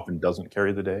outcomes often doesn't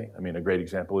carry the day. A great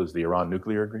example is the Iran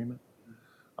nuclear agreement.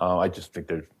 I just think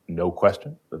there's no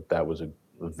question that was a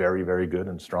very, very good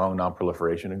and strong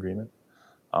non-proliferation agreement.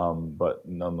 But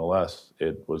nonetheless,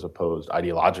 it was opposed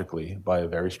ideologically by a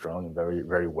very strong and very,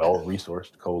 very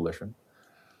well-resourced coalition,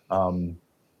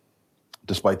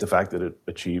 despite the fact that it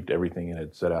achieved everything it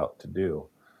had set out to do.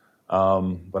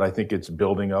 But I think it's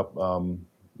building up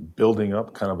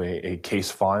kind of a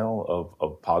case file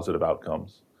of positive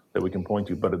outcomes that we can point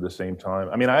to. But at the same time,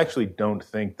 I actually don't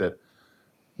think that,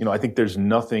 I think there's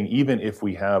nothing, even if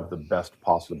we have the best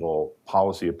possible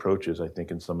policy approaches, I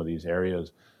think in some of these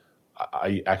areas,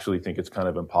 I actually think it's kind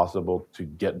of impossible to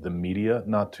get the media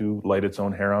not to light its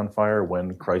own hair on fire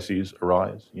when crises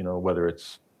arise, whether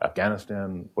it's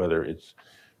Afghanistan, whether it's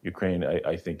Ukraine.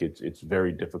 I think it's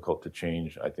very difficult to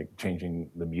change. I think changing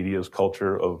the media's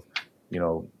culture of,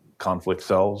 conflict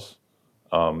sells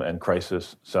and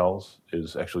crisis sells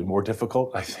is actually more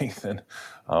difficult, I think, than,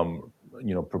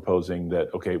 proposing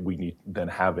that, okay, we need then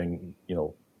having,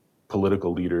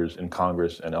 political leaders in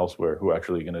Congress and elsewhere who are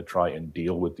actually going to try and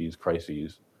deal with these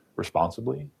crises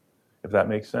responsibly, if that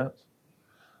makes sense.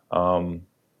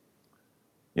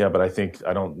 Yeah, but I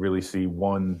don't really see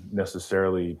one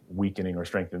necessarily weakening or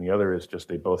strengthening the other. It's just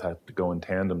they both have to go in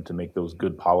tandem to make those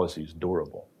good policies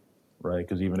durable, right?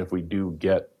 Because even if we do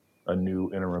get a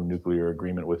new interim nuclear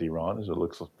agreement with Iran, as it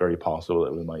looks very possible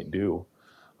that we might do.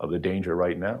 The danger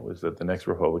right now is that the next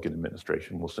Republican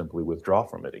administration will simply withdraw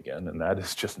from it again, and that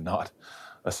is just not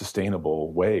a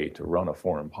sustainable way to run a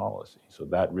foreign policy. So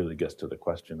that really gets to the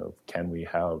question of, can we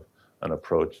have an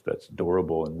approach that's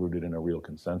durable and rooted in a real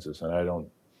consensus? And I don't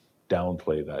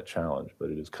downplay that challenge,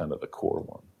 but it is kind of the core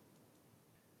one.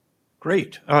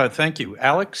 Great. Thank you.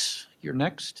 Alex, you're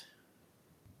next.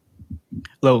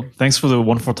 Hello, thanks for the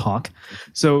wonderful talk.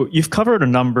 So you've covered a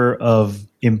number of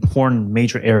important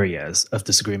major areas of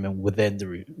disagreement within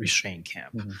the restraint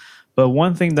camp. Mm-hmm. But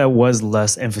one thing that was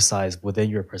less emphasized within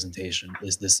your presentation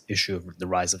is this issue of the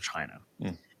rise of China.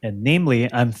 Mm. And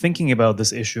namely, I'm thinking about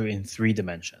this issue in 3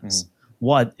 dimensions.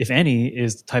 What, if any,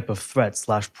 is the type of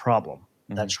threat/problem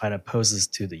that China poses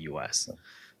to the US?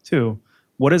 2,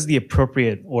 what are the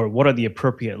appropriate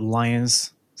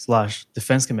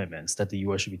alliance/defense commitments that the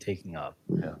US should be taking up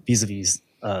vis-a-vis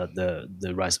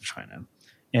the rise of China?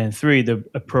 And 3, the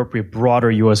appropriate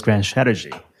broader US grand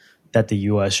strategy that the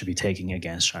US should be taking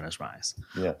against China's rise.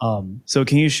 So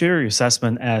can you share your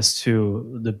assessment as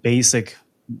to the basic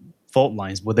fault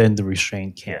lines within the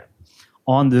restraint camp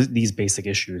on these basic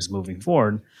issues moving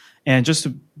forward? And just to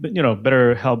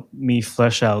better help me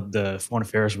flesh out the foreign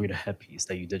affairs read ahead piece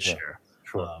that you did share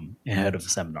ahead of the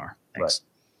seminar. Thanks.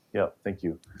 Right. Yeah, thank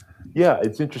you. Yeah,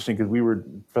 it's interesting because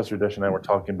Professor Desch and I were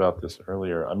talking about this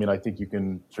earlier. I mean, I think you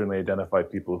can certainly identify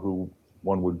people who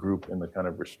one would group in the kind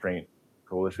of restraint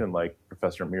coalition, like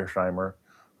Professor Mearsheimer,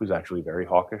 who's actually very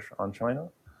hawkish on China.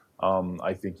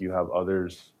 I think you have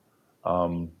others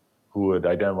who would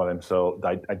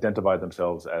identify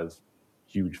themselves as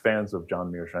huge fans of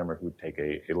John Mearsheimer, who would take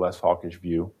a less hawkish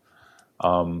view.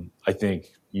 I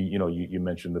think you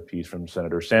mentioned the piece from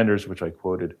Senator Sanders, which I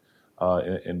quoted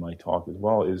in my talk as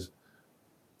well. Is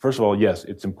first of all, yes,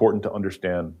 it's important to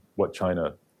understand what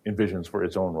China envisions for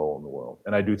its own role in the world,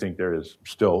 and I do think there is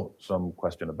still some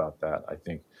question about that. I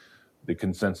think the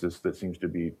consensus that seems to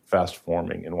be fast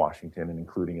forming in Washington and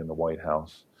including in the White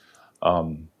House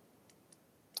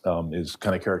is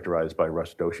kind of characterized by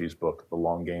Russ Doshi's book, The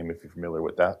Long Game, if you're familiar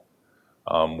with that,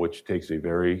 which takes a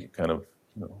very kind of,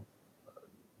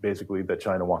 basically that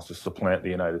China wants to supplant the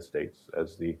United States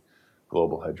as the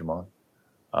global hegemon.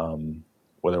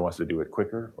 Whether it wants to do it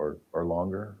quicker or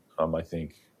longer, I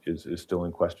think is still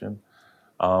in question.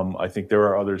 I think there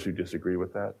are others who disagree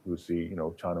with that, who see,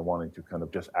 China wanting to kind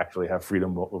of just actually have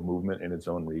freedom of movement in its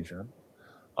own region.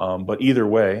 But either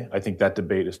way, I think that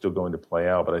debate is still going to play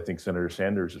out. But I think Senator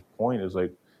Sanders' point is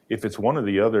like, if it's one or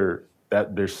the other,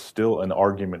 that there's still an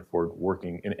argument for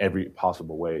working in every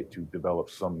possible way to develop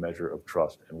some measure of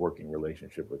trust and working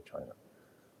relationship with China,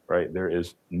 right? There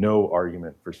is no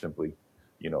argument for simply,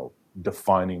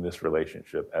 defining this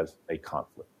relationship as a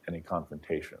conflict and a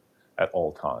confrontation at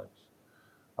all times.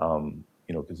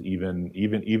 Because even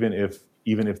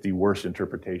if the worst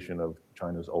interpretation of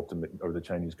China's ultimate, or the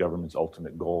Chinese government's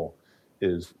ultimate goal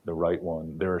is the right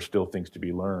one, there are still things to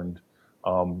be learned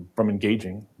from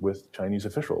engaging with Chinese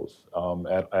officials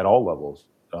at all levels,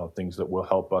 things that will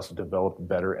help us develop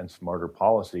better and smarter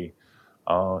policy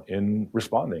in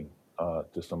responding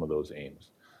to some of those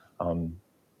aims.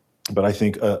 But I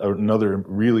think another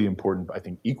really important, I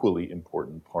think equally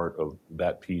important part of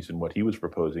that piece and what he was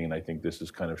proposing, and I think this is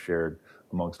kind of shared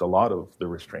amongst a lot of the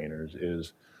restrainers,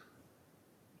 is,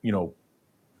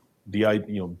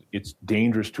 it's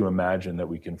dangerous to imagine that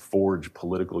we can forge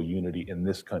political unity in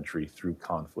this country through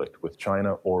conflict with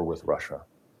China or with Russia.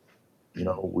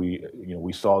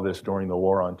 We saw this during the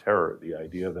War on Terror, the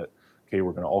idea that, okay,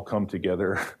 we're going to all come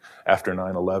together after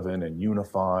 9/11 and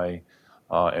unify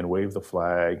and wave the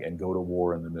flag and go to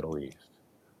war in the Middle East.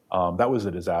 That was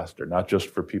a disaster, not just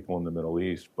for people in the Middle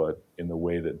East, but in the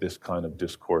way that this kind of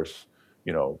discourse,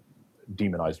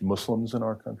 demonized Muslims in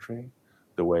our country,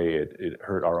 the way it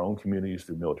hurt our own communities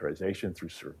through militarization, through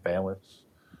surveillance,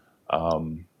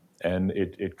 and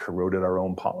it corroded our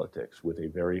own politics with a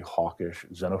very hawkish,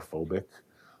 xenophobic,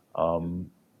 kind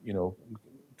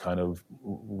of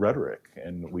rhetoric.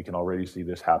 And we can already see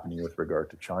this happening with regard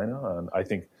to China, and I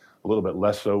think a little bit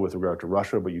less so with regard to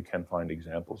Russia, but you can find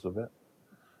examples of it.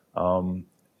 And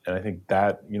I think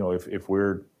that,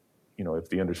 if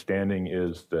the understanding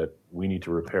is that we need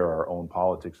to repair our own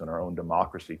politics and our own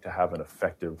democracy to have an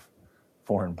effective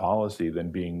foreign policy, then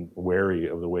being wary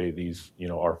of the way these,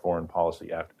 our foreign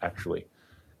policy actually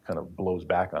kind of blows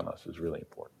back on us is really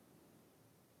important.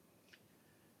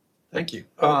 Thank you.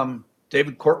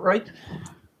 David Courtwright?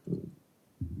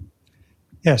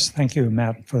 Yes, thank you,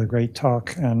 Matt, for the great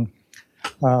talk. And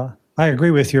I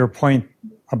agree with your point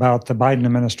about the Biden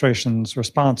administration's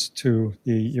response to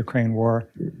the Ukraine war.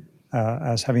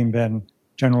 as having been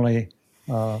generally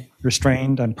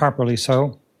restrained and properly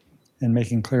so, and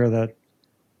making clear that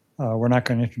we're not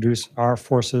going to introduce our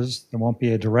forces. There won't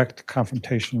be a direct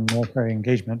confrontation, military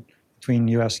engagement between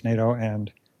U.S., NATO,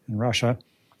 and Russia,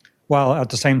 while at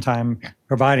the same time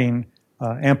providing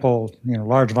ample,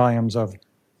 large volumes of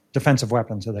defensive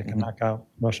weapons so they can knock out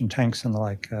Russian tanks and the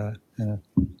like in a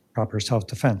proper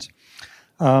self-defense.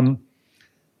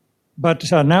 But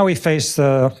now we face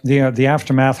the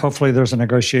aftermath. Hopefully there's a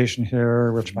negotiation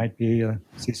here, which might be a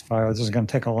ceasefire. This is going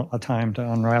to take a time to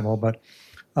unravel, but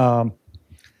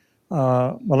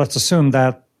well, let's assume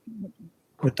that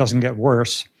it doesn't get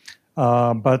worse.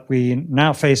 But we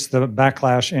now face the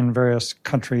backlash in various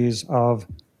countries of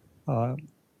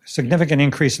significant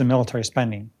increase in military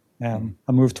spending and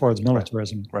a move towards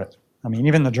militarism. Right. I mean,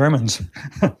 even the Germans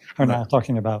are now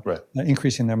talking about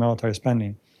increasing their military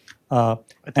spending. I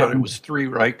thought it was 3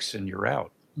 Reichs and you're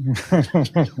out.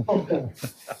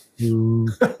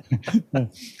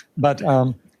 But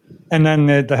and then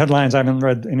the headlines, I haven't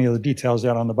read any of the details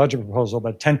yet on the budget proposal,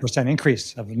 but 10%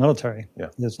 increase of the military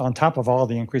is on top of all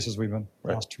the increases we've been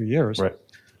the last 2 years. Right.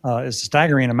 It's a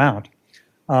staggering amount,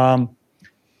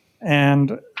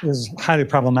 and is highly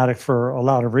problematic for a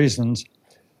lot of reasons.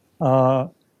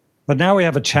 But now we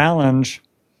have a challenge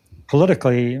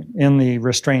politically in the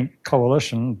restraint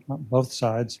coalition, on both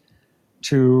sides,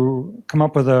 to come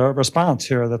up with a response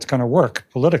here that's going to work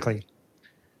politically.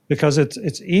 Because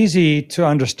it's easy to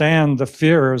understand the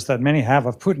fears that many have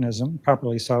of Putinism,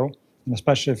 properly so, and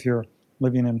especially if you're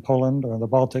living in Poland or the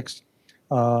Baltics.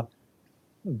 Who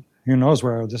knows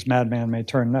where this madman may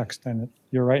turn next, and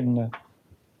you're right in the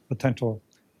potential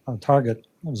target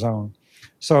zone.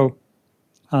 So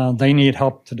they need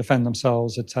help to defend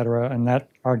themselves, et cetera, and that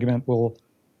argument will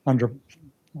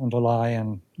underlie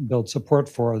and build support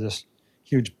for this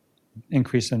huge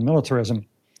increase in militarism.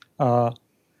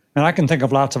 And I can think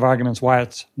of lots of arguments why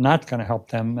it's not going to help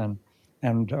them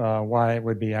and why it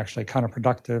would be actually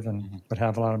counterproductive and would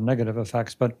have a lot of negative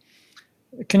effects. But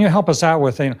can you help us out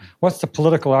with, what's the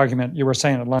political argument you were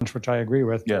saying at lunch, which I agree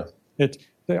with? Yeah.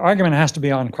 The argument has to be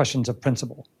on questions of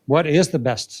principle. What is the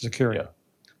best security? Yeah.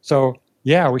 So,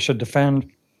 we should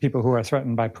defend people who are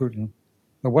threatened by Putin.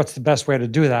 But what's the best way to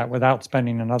do that without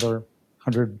spending another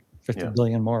 150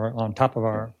 billion more on top of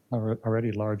our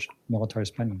already large military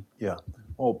spending? Yeah.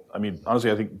 Well, I mean, honestly,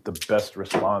 I think the best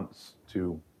response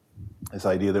to this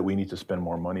idea that we need to spend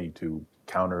more money to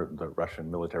counter the Russian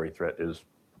military threat is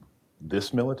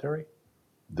this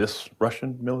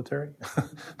Russian military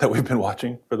that we've been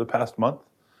watching for the past month.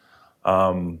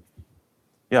 I'm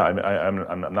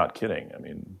not kidding. I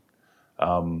mean,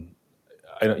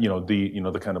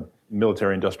 the kind of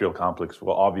military-industrial complex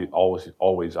will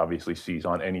always obviously seize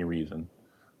on any reason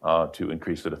to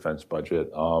increase the defense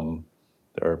budget.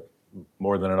 There are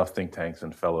more than enough think tanks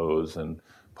and fellows and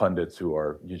pundits who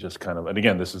are and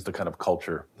again, this is the kind of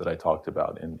culture that I talked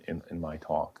about in my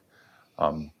talk.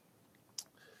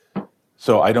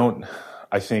 So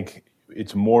I think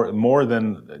it's more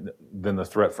than the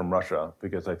threat from Russia,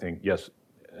 because I think, yes,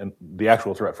 and the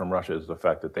actual threat from Russia is the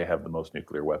fact that they have the most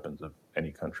nuclear weapons of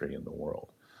any country in the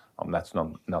world. That's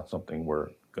not something we're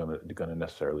going to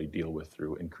necessarily deal with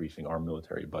through increasing our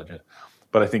military budget.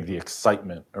 But I think the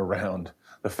excitement around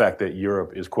the fact that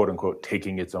Europe is, quote unquote,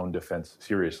 taking its own defense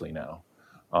seriously now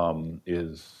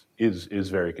is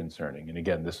very concerning. And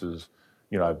again, this is,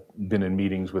 I've been in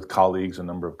meetings with a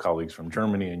number of colleagues from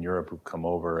Germany and Europe who've come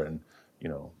over, and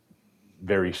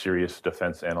very serious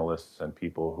defense analysts and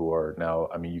people who are now,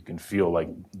 I mean, you can feel like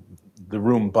the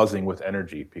room buzzing with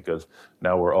energy, because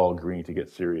now we're all agreeing to get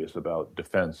serious about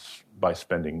defense by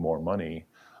spending more money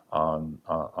on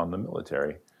the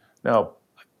military. Now,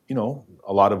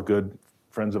 a lot of good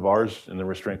friends of ours in the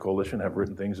Restraint Coalition have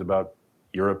written things about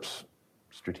Europe's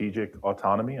strategic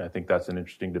autonomy. I think that's an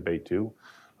interesting debate too.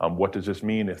 What does this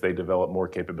mean if they develop more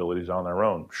capabilities on their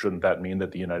own? Shouldn't that mean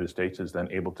that the United States is then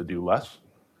able to do less?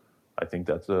 I think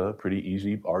that's a pretty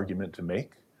easy argument to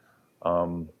make.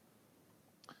 I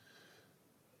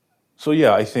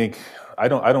think I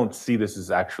don't see this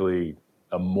as actually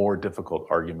a more difficult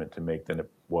argument to make than it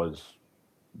was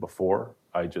before.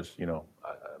 I just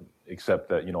accept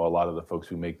that a lot of the folks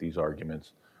who make these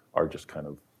arguments are just kind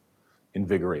of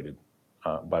invigorated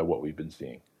by what we've been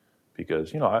seeing,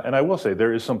 because and I will say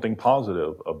there is something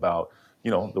positive about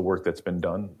the work that's been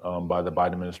done by the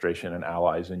Biden administration and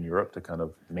allies in Europe to kind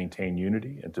of maintain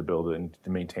unity and to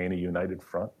maintain a united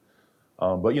front.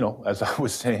 But as I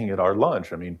was saying at our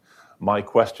lunch, I mean, my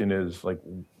question is, like,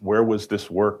 where was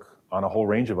this work on a whole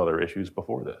range of other issues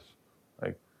before this?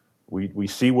 Like, we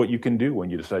see what you can do when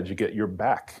you decide to get your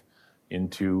back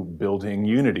into building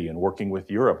unity and working with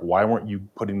Europe? Why weren't you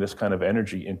putting this kind of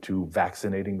energy into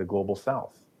vaccinating the global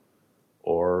South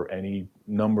or any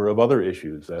number of other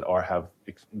issues that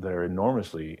are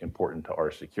enormously important to our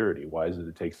security? Why does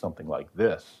it take something like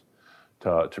this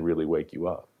to really wake you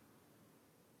up?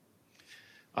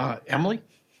 Emily?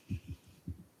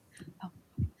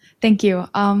 Thank you.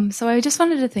 So I just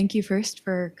wanted to thank you first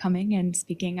for coming and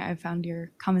speaking. I found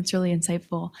your comments really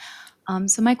insightful.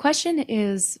 So my question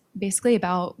is basically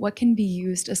about what can be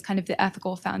used as kind of the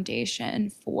ethical foundation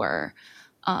for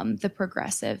the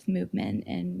progressive movement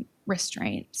and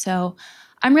restraint. So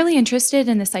I'm really interested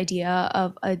in this idea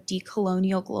of a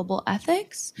decolonial global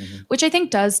ethics, which I think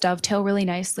does dovetail really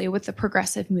nicely with the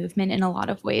progressive movement in a lot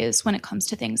of ways when it comes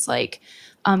to things like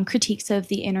critiques of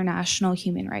the international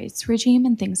human rights regime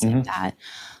and things like that.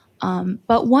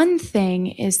 But one thing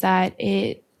is that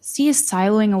it sees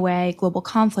siloing away global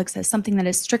conflicts as something that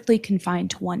is strictly confined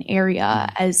to one area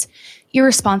as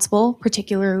irresponsible,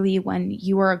 particularly when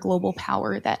you are a global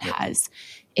power that has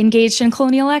engaged in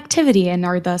colonial activity and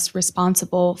are thus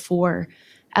responsible for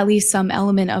at least some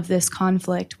element of this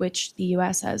conflict, which the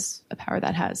U.S. as a power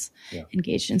that has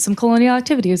engaged in some colonial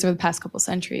activities over the past couple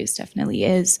centuries definitely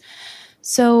is.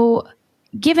 So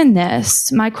given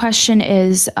this, my question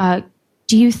is,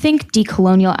 do you think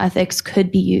decolonial ethics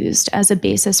could be used as a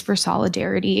basis for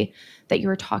solidarity that you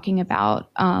were talking about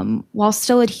while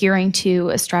still adhering to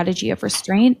a strategy of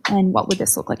restraint? And what would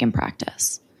this look like in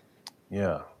practice?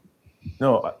 Yeah.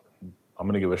 No, I'm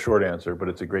going to give a short answer, but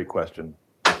it's a great question.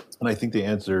 And I think the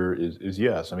answer is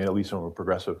yes. I mean, at least from a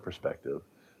progressive perspective.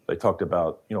 I talked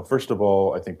about, first of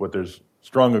all, I think what there's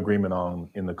strong agreement on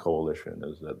in the coalition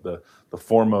is that the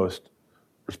foremost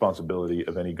responsibility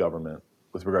of any government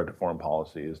with regard to foreign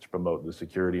policy is to promote the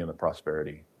security and the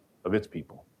prosperity of its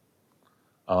people.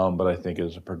 But I think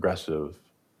as a progressive,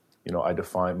 I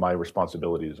define my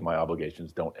responsibilities, my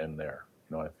obligations don't end there.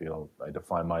 I feel I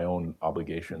define my own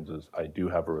obligations as I do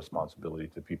have a responsibility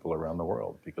to people around the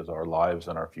world because our lives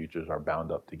and our futures are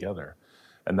bound up together.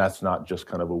 And that's not just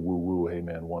kind of a woo-woo, hey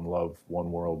man, one love,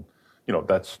 one world.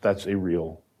 That's a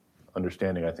real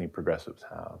understanding I think progressives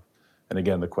have. And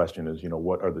again, the question is,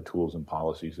 what are the tools and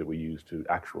policies that we use to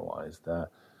actualize that?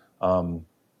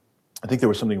 I think there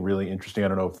was something really interesting. I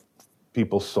don't know if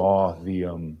people saw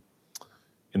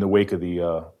in the wake of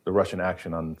the Russian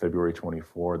action on February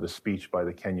 24, the speech by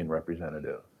the Kenyan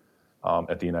representative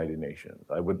at the United Nations.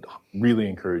 I would really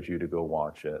encourage you to go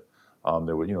watch it.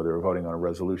 They were voting on a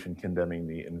resolution condemning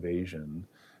the invasion,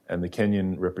 and the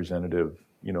Kenyan representative,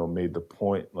 made the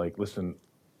point like, listen,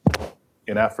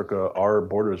 in Africa, our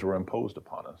borders were imposed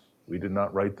upon us. We did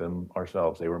not write them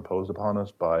ourselves. They were imposed upon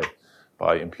us by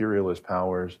imperialist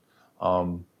powers,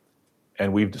 and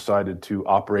we've decided to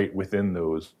operate within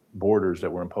those borders that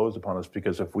were imposed upon us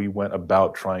because if we went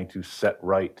about trying to set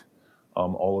right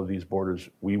all of these borders,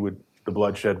 the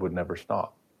bloodshed would never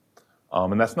stop.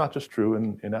 And that's not just true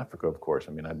in Africa, of course.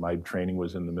 I mean, my training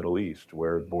was in the Middle East,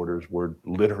 where borders were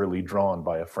literally drawn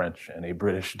by a French and a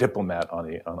British diplomat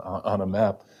on a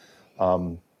map.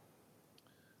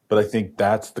 But I think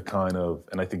that's the kind of,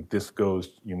 and I think this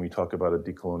goes, when we talk about a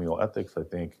decolonial ethics, I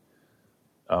think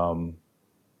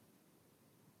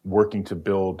working to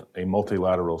build a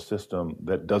multilateral system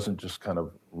that doesn't just kind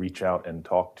of reach out and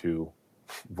talk to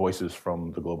voices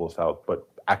from the global South, but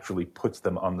actually puts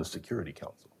them on the Security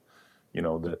Council.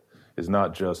 That is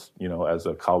not just, as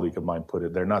a colleague of mine put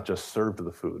it, they're not just served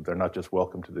the food. They're not just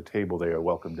welcome to the table. They are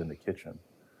welcomed in the kitchen.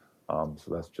 So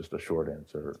that's just a short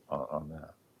answer on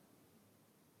that.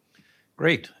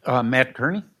 Great. Matt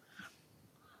Kearney?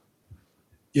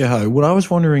 Yeah, hi. What I was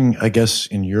wondering, I guess,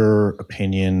 in your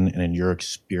opinion and in your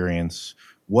experience,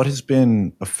 what has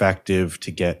been effective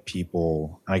to get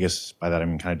people, I guess by that I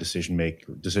mean kind of decision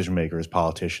makers,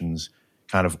 politicians,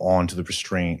 kind of onto the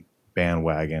restraint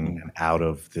bandwagon and out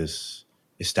of this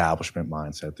establishment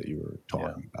mindset that you were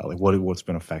talking about? Like, what's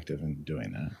been effective in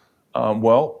doing that?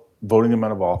 Well, voting them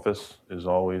out of office is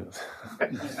always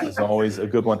a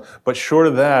good one. But short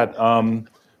of that,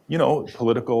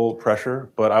 political pressure.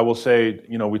 But I will say,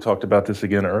 we talked about this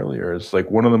again earlier. It's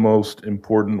like one of the most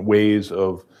important ways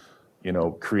of,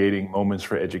 creating moments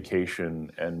for education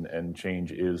and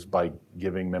change is by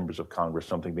giving members of Congress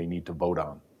something they need to vote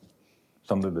on,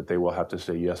 something that they will have to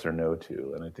say yes or no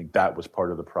to. And I think that was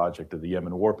part of the project of the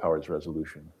Yemen War Powers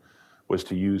Resolution, was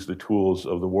to use the tools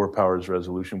of the War Powers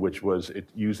Resolution, which was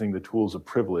using the tools of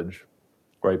privilege,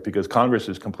 right? Because Congress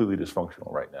is completely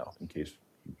dysfunctional right now, in case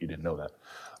you didn't know that.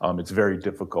 It's very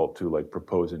difficult to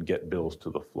propose and get bills to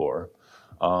the floor.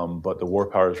 But the War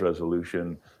Powers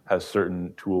Resolution has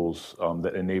certain tools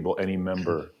that enable any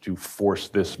member to force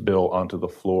this bill onto the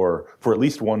floor for at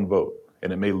least one vote.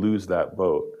 And it may lose that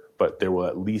vote, but there will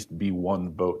at least be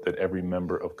one vote that every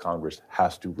member of Congress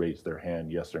has to raise their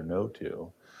hand yes or no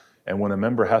to. And when a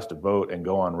member has to vote and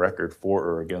go on record for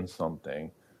or against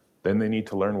something, then they need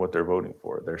to learn what they're voting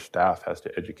for. Their staff has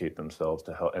to educate themselves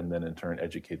to help, and then in turn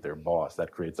educate their boss.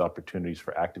 That creates opportunities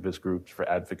for activist groups, for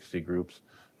advocacy groups,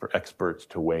 for experts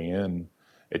to weigh in.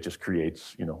 It just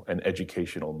creates, an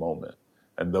educational moment.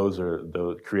 And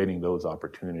creating those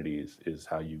opportunities is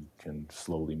how you can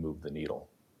slowly move the needle.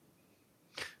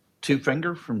 Two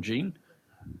finger from Gene.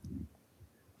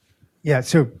 Yeah,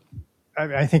 so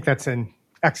I think that's an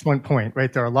excellent point,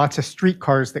 right? There are lots of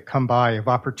streetcars that come by of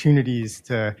opportunities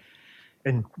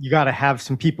and you got to have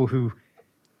some people who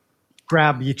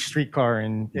grab each streetcar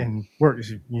and work.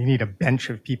 You need a bench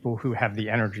of people who have the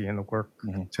energy and the work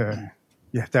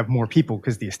you have to have more people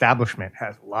because the establishment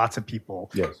has lots of people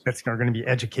that are going to be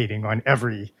educating on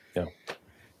every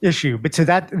issue. But so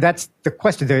that's the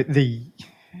question. The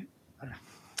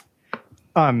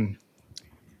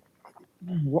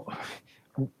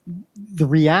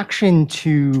reaction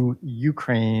to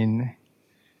Ukraine,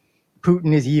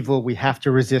 Putin is evil, we have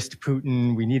to resist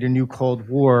Putin, we need a new Cold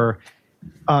War,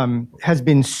 has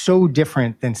been so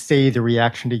different than, say, the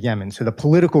reaction to Yemen. So the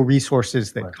political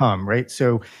resources that come, right?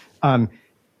 So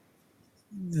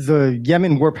the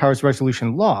Yemen War Powers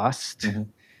Resolution lost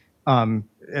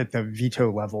at the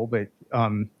veto level, but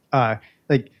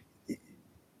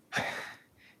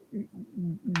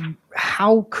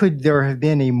how could there have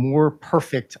been a more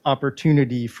perfect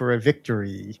opportunity for a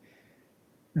victory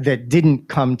that didn't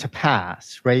come to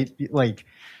pass, right? Like,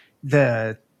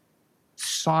 the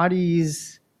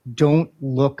Saudis don't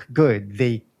look good.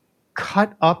 They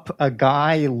cut up a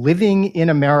guy living in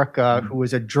America who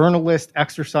was a journalist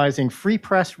exercising free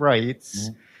press rights.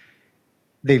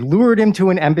 They lured him to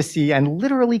an embassy and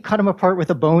literally cut him apart with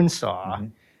a bone saw.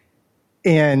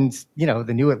 And,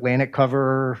 the New Atlantic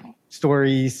cover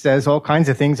story says all kinds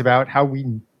of things about how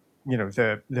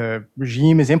the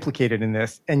regime is implicated in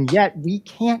this. And yet we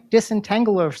can't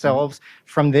disentangle ourselves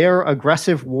from their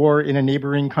aggressive war in a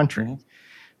neighboring country.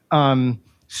 I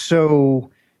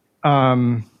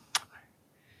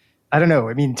don't know.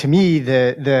 I mean, to me,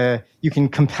 you can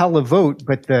compel a vote,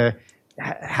 but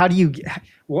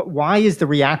why is the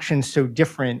reaction so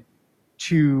different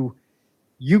to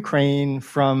Ukraine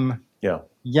from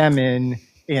Yemen,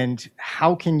 and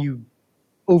how can you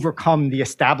overcome the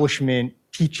establishment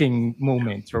teaching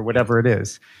moment or whatever it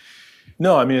is?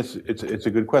 No, I mean, it's a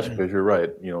good question because you're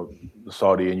right. The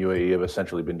Saudi and UAE have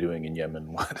essentially been doing in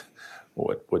Yemen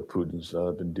what Putin's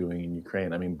been doing in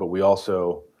Ukraine. I mean, but we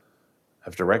also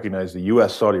have to recognize the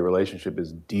U.S.-Saudi relationship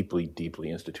is deeply, deeply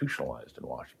institutionalized in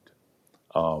Washington.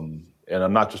 And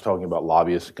I'm not just talking about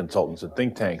lobbyists, consultants, and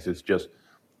think tanks. It's just,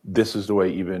 this is the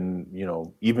way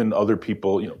even other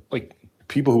people, like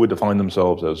people who would define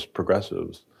themselves as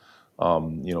progressives,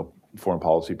 foreign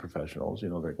policy professionals, they're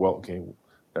like, well, okay,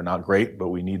 they're not great, but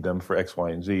we need them for X, Y,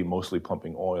 and Z, mostly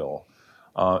pumping oil.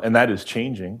 And that is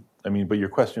changing. I mean, but your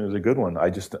question is a good one. I'll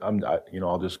just kind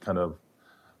of,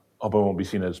 hope I won't be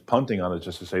seen as punting on it,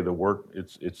 just to say the work,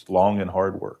 it's long and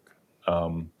hard work.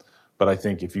 But I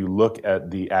think if you look at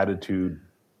the attitude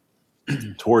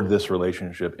toward this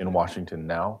relationship in Washington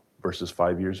now versus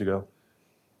 5 years ago,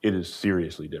 it is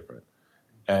seriously different.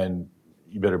 And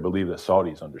you better believe that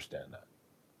Saudis understand that.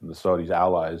 And the Saudis'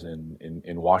 allies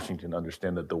in Washington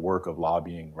understand that the work of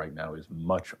lobbying right now is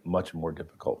much, much more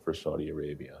difficult for Saudi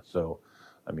Arabia. So,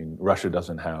 I mean, Russia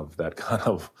doesn't have that kind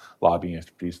of lobbying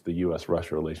expertise. The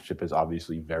U.S.-Russia relationship is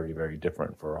obviously very, very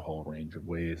different for a whole range of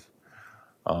ways.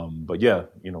 But yeah,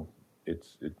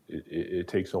 it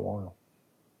takes a while.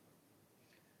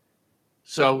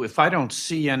 So if I don't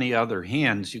see any other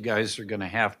hands, you guys are going to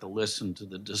have to listen to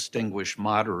the distinguished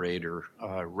moderator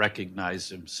recognize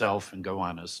himself and go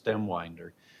on a stem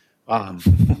winder. But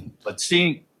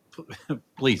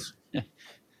please.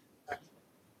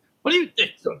 What do you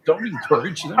think? Don't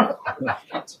encourage them.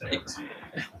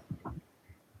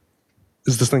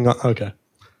 Is this thing on? Okay.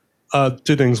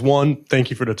 Two things. One, thank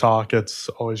you for the talk. It's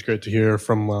always great to hear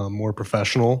from a more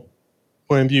professional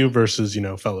point of view versus,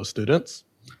 fellow students.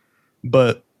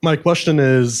 But my question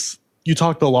is, you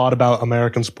talked a lot about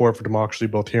American support for democracy,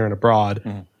 both here and abroad.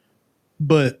 Mm-hmm.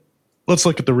 But let's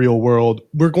look at the real world.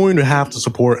 We're going to have to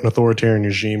support an authoritarian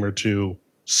regime or two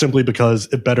simply because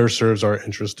it better serves our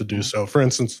interest to do so. For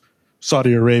instance,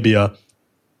 Saudi Arabia,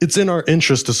 it's in our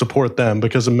interest to support them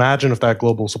because imagine if that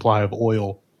global supply of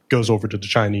oil goes over to the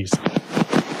Chinese.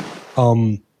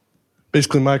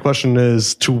 basically, my question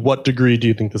is, to what degree do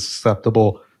you think this is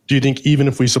acceptable? Do you think even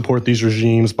if we support these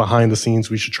regimes behind the scenes,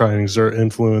 we should try and exert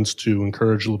influence to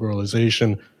encourage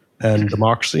liberalization and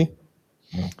democracy?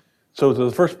 So to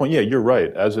the first point, yeah, you're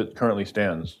right. As it currently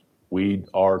stands, we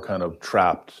are kind of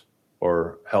trapped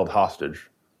or held hostage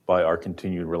by our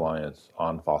continued reliance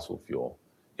on fossil fuel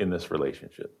in this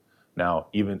relationship. Now,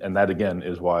 and that again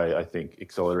is why I think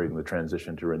accelerating the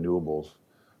transition to renewables.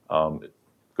 Go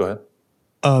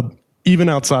ahead. Even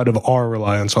outside of our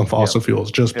reliance on fossil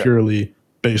fuels, just purely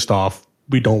based off,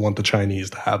 we don't want the Chinese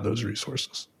to have those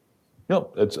resources.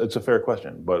 No, it's a fair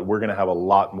question, but we're going to have a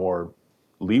lot more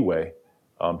leeway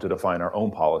to define our own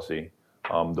policy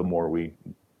the more we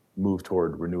move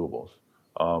toward renewables.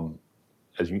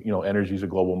 As you know, energy is a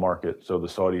global market, so the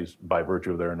Saudis, by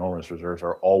virtue of their enormous reserves,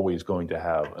 are always going to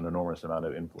have an enormous amount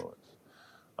of influence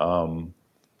on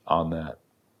that.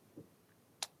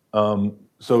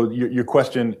 So your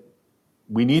question,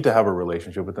 we need to have a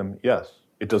relationship with them. Yes,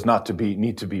 it does not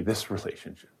need to be this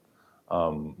relationship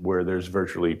where there's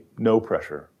virtually no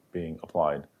pressure being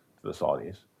applied to the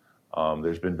Saudis.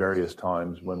 There's been various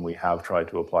times when we have tried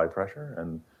to apply pressure,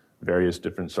 and various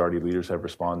different Saudi leaders have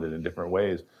responded in different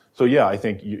ways. So yeah, I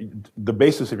think the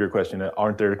basis of your question,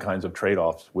 aren't there kinds of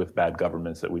trade-offs with bad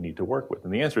governments that we need to work with?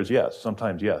 And the answer is yes,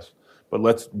 sometimes yes. But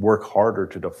let's work harder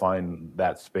to define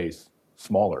that space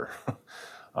smaller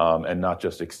and not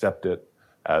just accept it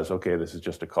as, okay, this is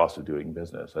just a cost of doing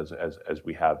business, as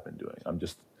we have been doing.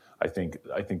 I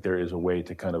think there is a way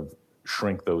to kind of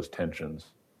shrink those tensions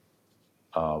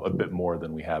a bit more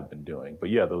than we have been doing.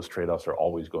 But yeah, those trade-offs are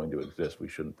always going to exist. We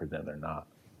shouldn't pretend they're not.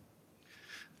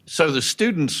 So the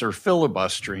students are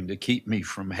filibustering to keep me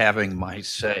from having my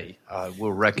say.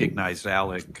 We'll recognize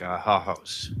Alec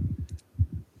Hajos.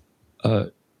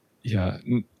 I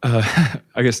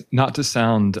guess not to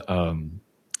sound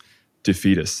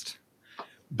defeatist,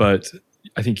 but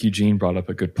I think Eugene brought up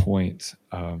a good point.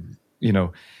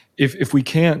 If we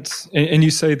can't, and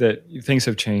you say that things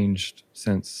have changed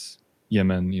since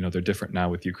Yemen, they're different now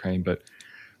with Ukraine, but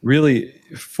really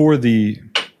for the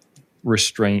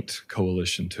restraint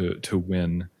coalition to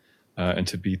win and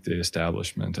to beat the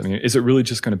establishment, I mean, is it really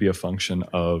just going to be a function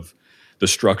of the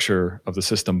structure of the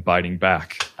system biting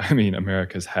back? I mean,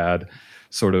 America's had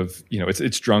sort of,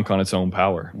 it's drunk on its own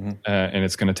power, and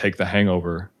it's going to take the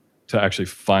hangover to actually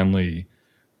finally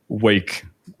wake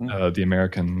the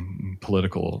American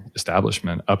political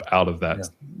establishment up out of that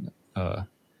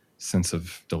sense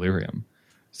of delirium.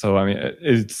 So, I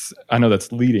mean, I know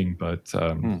that's leading, but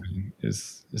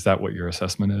is that what your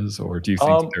assessment is? Or do you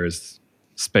think there is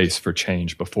space for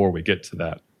change before we get to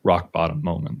that rock bottom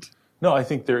moment? No, I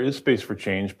think there is space for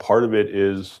change. Part of it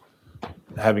is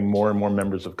having more and more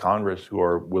members of Congress who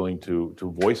are willing to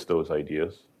voice those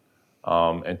ideas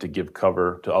and to give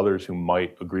cover to others who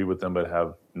might agree with them but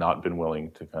have not been willing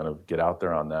to kind of get out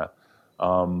there on that.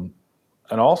 And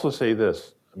I'll also say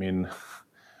this, I mean,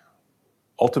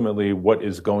 ultimately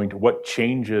what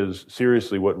changes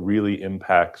seriously, what really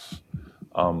impacts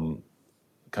kind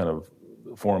of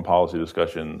foreign policy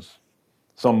discussions,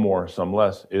 some more, some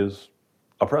less, is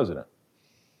a president.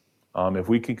 If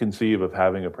we can conceive of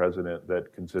having a president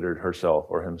that considered herself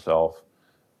or himself,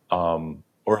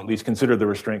 or at least considered the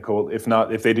restraint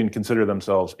if they didn't consider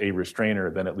themselves a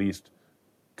restrainer, then at least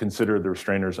consider the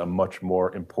restrainers a much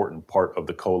more important part of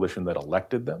the coalition that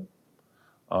elected them,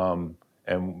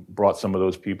 and brought some of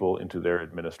those people into their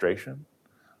administration.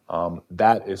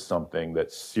 That is something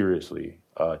that seriously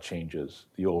changes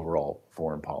the overall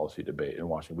foreign policy debate in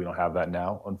Washington. We don't have that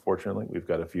now, unfortunately. We've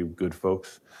got a few good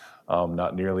folks,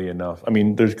 not nearly enough. I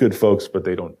mean, there's good folks, but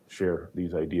they don't share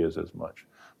these ideas as much.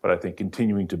 But I think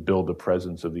continuing to build the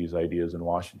presence of these ideas in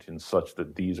Washington such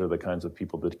that these are the kinds of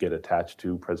people that get attached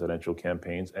to presidential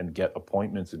campaigns and get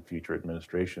appointments in future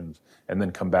administrations and then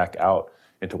come back out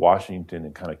into Washington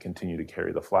and kind of continue to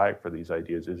carry the flag for these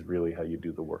ideas is really how you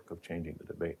do the work of changing the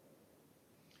debate.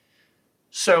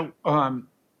 So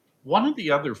one of the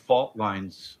other fault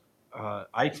lines,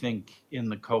 I think, in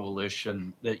the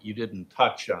coalition that you didn't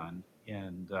touch on,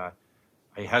 and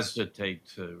I hesitate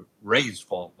to raise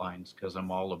fault lines because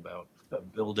I'm all about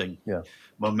building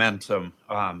momentum,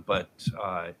 but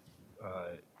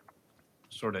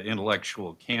sort of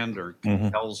intellectual candor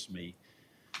compels me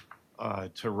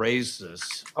to raise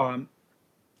this.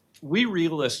 We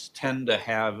realists tend to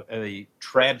have a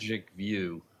tragic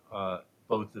view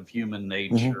both of human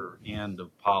nature and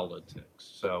of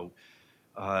politics. So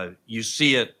you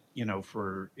see it,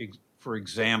 for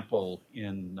example,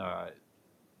 in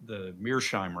the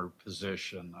Mearsheimer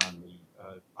position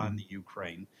on the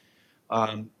Ukraine,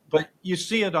 but you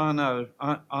see it on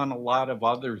a lot of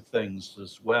other things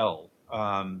as well.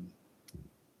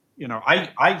 You know,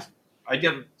 I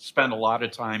did spend a lot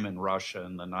of time in Russia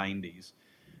in the 90s.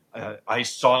 I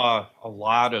saw a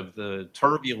lot of the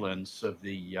turbulence of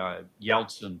the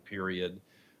Yeltsin period.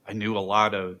 I knew a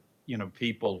lot of, you know,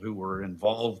 people who were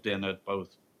involved in it,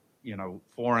 both, you know,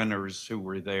 foreigners who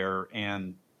were there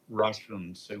and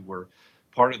Russians who were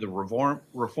part of the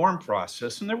reform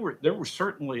process. And there were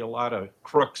certainly a lot of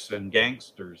crooks and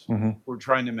gangsters who were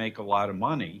trying to make a lot of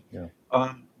money. Yeah.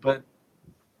 But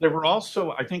there were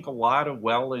also, I think, a lot of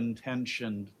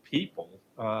well-intentioned people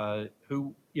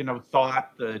who, you know,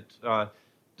 thought that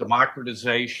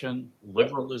democratization,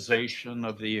 liberalization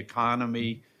of the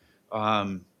economy,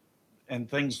 and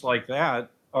things like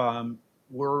that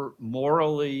were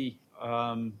morally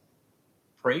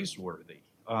praiseworthy.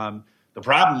 The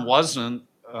problem wasn't,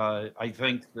 I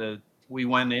think, that we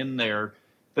went in there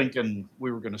thinking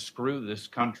we were going to screw this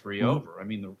country over. I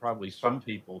mean, there were probably some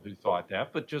people who thought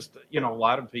that, but just, you know, a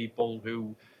lot of people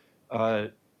who,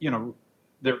 you know,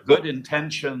 their good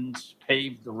intentions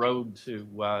paved the road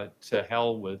to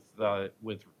hell with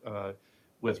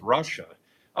Russia.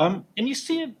 And you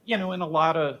see it, you know, in a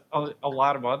lot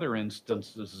of other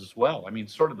instances as well. I mean,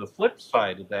 sort of the flip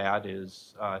side of that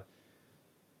is,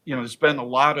 you know, there's been a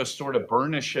lot of sort of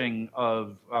burnishing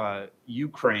of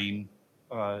Ukraine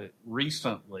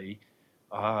recently.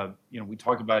 You know, we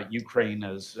talk about Ukraine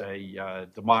as a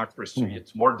democracy.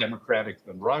 It's more democratic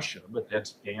than Russia, but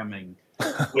that's damning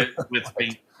with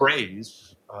faint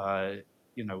praise.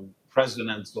 You know,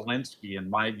 President Zelensky,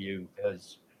 in my view,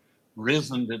 has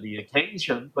risen to the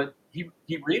occasion, but he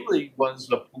really was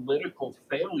a political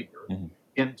failure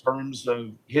in terms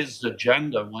of his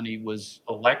agenda when he was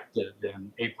elected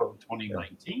in April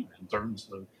 2019, in terms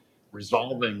of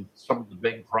resolving some of the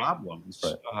big problems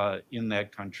in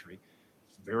that country.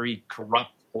 It's a very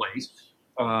corrupt place.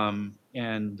 You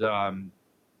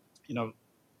know,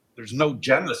 there's no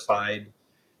genocide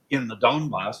in the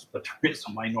Donbass, but there is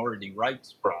a minority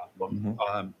rights problem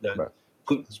that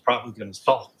Putin's probably going to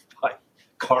solve by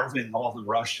carving all the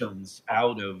Russians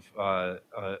out of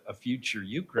a future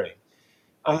Ukraine.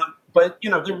 But, you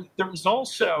know, there was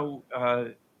also,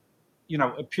 you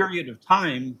know, a period of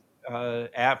time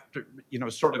after, you know,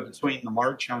 sort of between the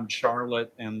March on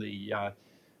Charlotte and the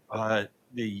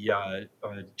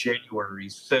January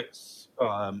 6th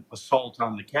assault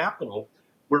on the Capitol,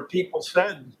 where people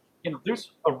said, you know,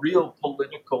 there's a real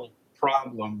political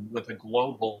problem with a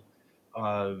global,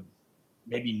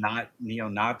 maybe not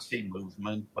neo-Nazi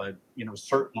movement, but, you know,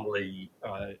 certainly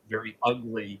very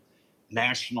ugly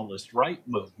nationalist right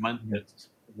movement that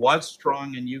was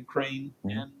strong in Ukraine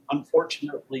and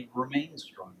unfortunately remains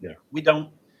strong there. We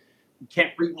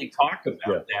can't really talk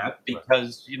about that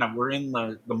because, you know, we're in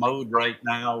the mode right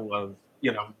now of,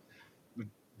 you know,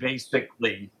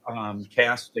 basically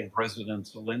casting President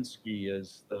Zelensky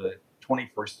as the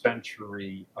 21st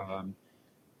century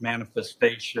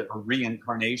manifestation or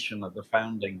reincarnation of the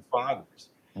founding fathers.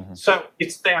 So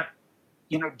it's that,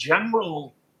 you know,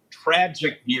 general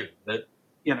tragic view that,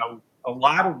 you know, a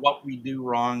lot of what we do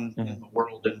wrong in the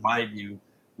world, in my view,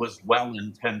 was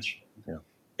well-intentioned.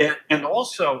 And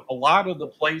also a lot of the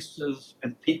places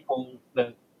and people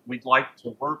that we'd like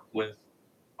to work with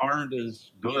aren't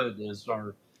as good as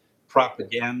our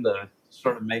propaganda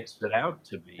sort of makes it out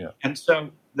to be. And so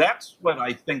that's what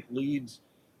I think leads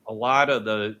a lot of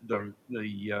the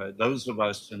those of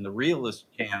us in the realist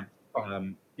camp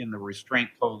in the Restraint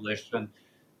Coalition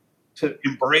to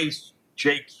embrace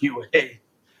JQA,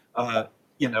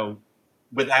 you know,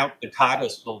 without the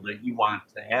codicil that you want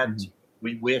to add to it.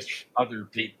 We wish other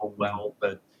people well,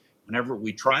 but whenever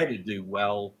we try to do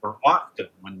well, or often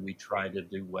when we try to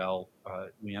do well,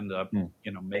 we end up,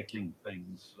 you know, making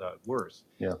things worse.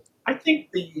 I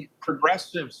think the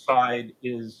progressive side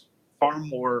is far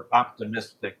more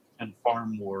optimistic and far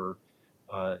more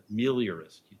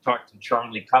meliorist. You talk to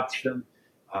Charlie Kupchan.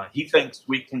 He thinks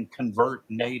we can convert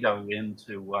NATO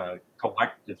into a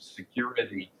collective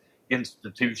security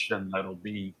institution that'll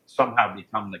somehow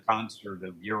become the concert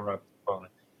of Europe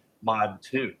Mod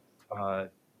 2.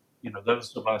 You know,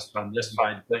 those of us on this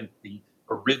side think the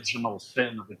original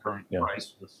sin of the current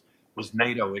crisis was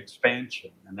NATO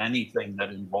expansion, and anything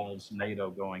that involves NATO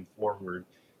going forward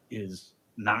is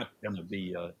not going to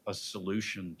be a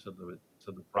solution to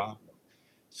the problem.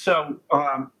 So,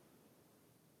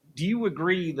 do you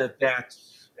agree that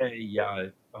that's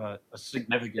a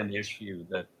significant issue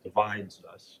that divides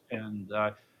us? And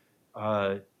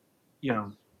you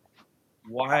know,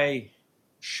 why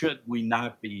should we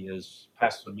not be as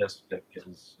pessimistic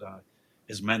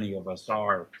as many of us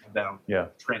are about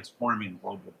transforming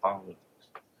global politics?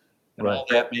 And all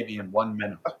that maybe in 1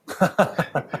 minute.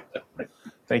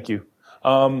 Thank you.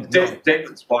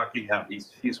 David's walking out.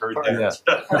 He's heard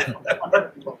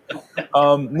that.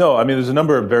 No, I mean, there's a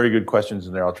number of very good questions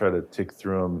in there. I'll try to tick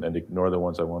through them and ignore the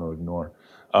ones I want to ignore.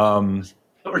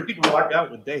 Or you can walk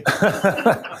out with Dave.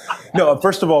 No,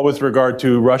 first of all, with regard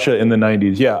to Russia in the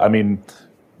 90s, yeah, I mean,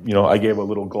 I gave a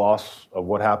little gloss of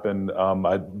what happened.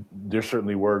 There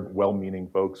certainly were well-meaning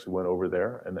folks who went over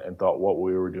there and thought what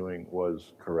we were doing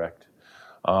was correct.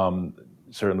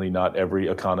 Certainly not every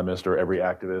economist or every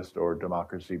activist or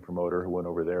democracy promoter who went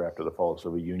over there after the fall of the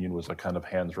Soviet Union was a kind of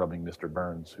hands-rubbing Mr.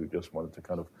 Burns who just wanted to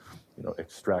kind of,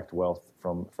 extract wealth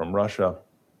from Russia.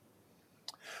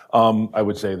 I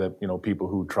would say that, people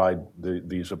who tried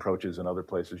these approaches in other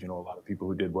places, a lot of people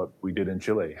who did what we did in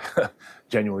Chile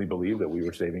genuinely believed that we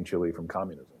were saving Chile from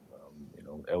communism.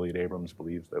 Elliot Abrams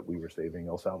believes that we were saving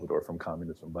El Salvador from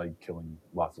communism by killing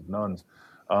lots of nuns.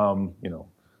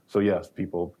 So yes,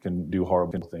 people can do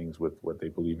horrible things with what they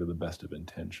believe are the best of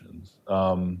intentions.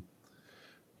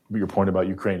 Your point about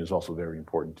Ukraine is also very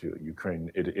important too. Ukraine,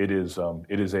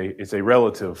 it's a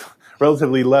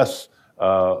relatively less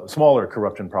smaller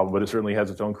corruption problem, but it certainly has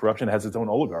its own corruption, has its own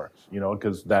oligarchs.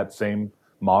 Because that same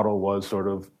model was sort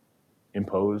of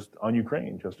imposed on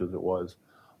Ukraine, just as it was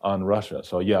on Russia.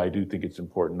 So yeah, I do think it's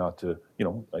important not to.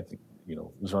 I think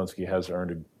Zelensky has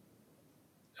earned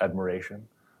admiration.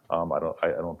 I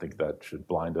don't think that should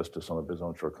blind us to some of his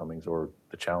own shortcomings or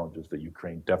the challenges that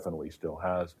Ukraine definitely still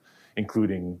has,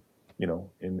 including,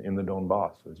 in the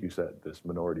Donbass, as you said, this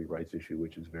minority rights issue,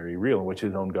 which is very real and which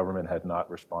his own government had not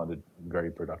responded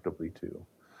very productively to.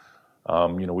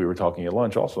 We were talking at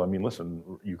lunch also. I mean, listen,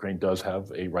 Ukraine does have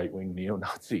a right-wing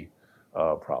neo-Nazi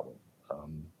problem.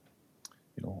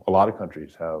 A lot of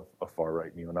countries have a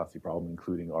far-right neo-Nazi problem,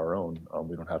 including our own.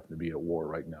 We don't happen to be at war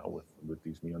right now with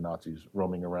these neo-Nazis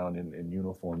roaming around in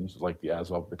uniforms like the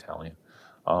Azov Battalion.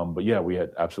 But yeah, we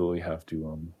absolutely have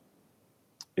to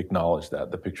acknowledge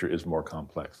that the picture is more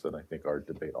complex than I think our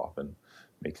debate often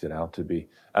makes it out to be.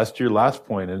 As to your last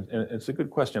point, and it's a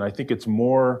good question, I think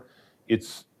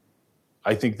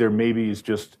I think there maybe is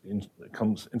just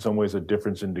comes in some ways a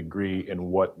difference in degree in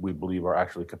what we believe our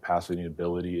actually capacity and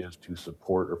ability is to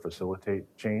support or facilitate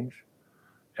change,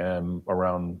 and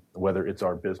around whether it's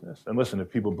our business. And listen, if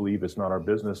people believe it's not our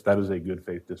business, that is a good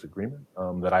faith disagreement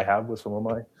that I have with some of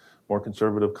my more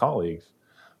conservative colleagues.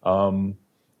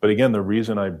 But again, the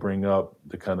reason I bring up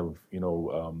the kind of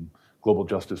global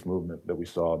justice movement that we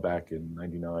saw back in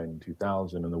 '99,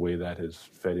 2000, and the way that has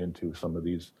fed into some of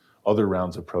these other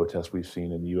rounds of protests we've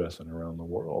seen in the U.S. and around the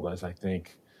world, as I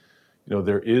think,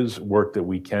 there is work that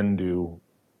we can do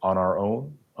on our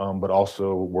own, but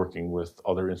also working with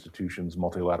other institutions,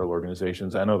 multilateral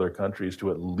organizations, and other countries to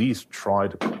at least try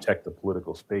to protect the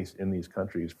political space in these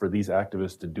countries for these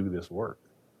activists to do this work.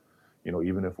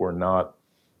 Even if we're not,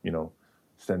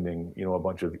 sending, a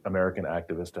bunch of American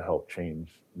activists to help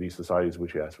change these societies,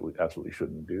 which we absolutely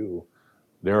shouldn't do.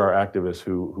 There are activists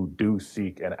who do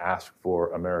seek and ask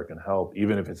for American help,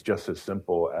 even if it's just as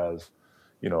simple as,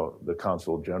 the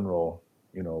consul general,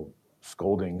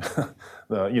 scolding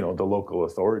the local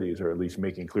authorities, or at least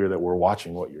making clear that we're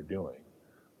watching what you're doing.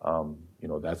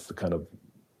 That's the kind of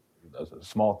a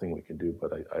small thing we can do,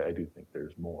 but I do think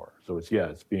there's more. So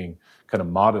it's being kind of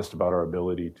modest about our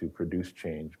ability to produce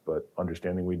change, but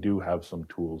understanding we do have some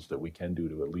tools that we can do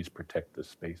to at least protect this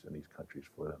space in these countries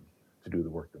for them to do the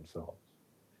work themselves.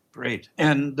 Great.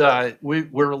 And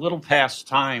we're a little past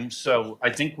time, so I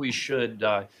think we should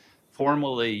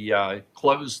formally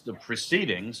close the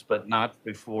proceedings, but not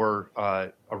before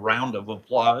a round of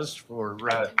applause for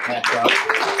Matt Brown.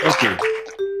 Thank you.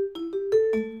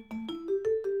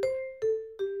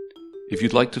 If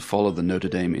you'd like to follow the Notre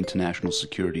Dame International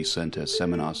Security Center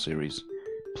seminar series,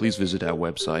 please visit our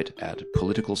website at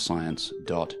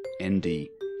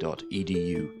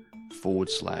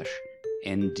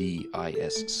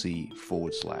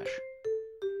politicalscience.nd.edu/NDISC/,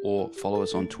 or follow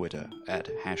us on Twitter at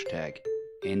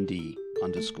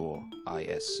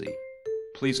 #ND_ISC.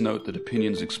 Please note that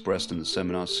opinions expressed in the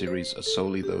seminar series are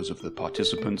solely those of the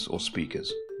participants or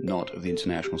speakers, not of the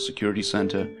International Security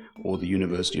Center or the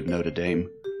University of Notre Dame,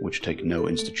 which take no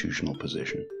institutional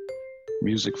position.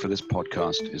 Music for this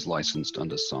podcast is licensed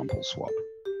under Sample Swap.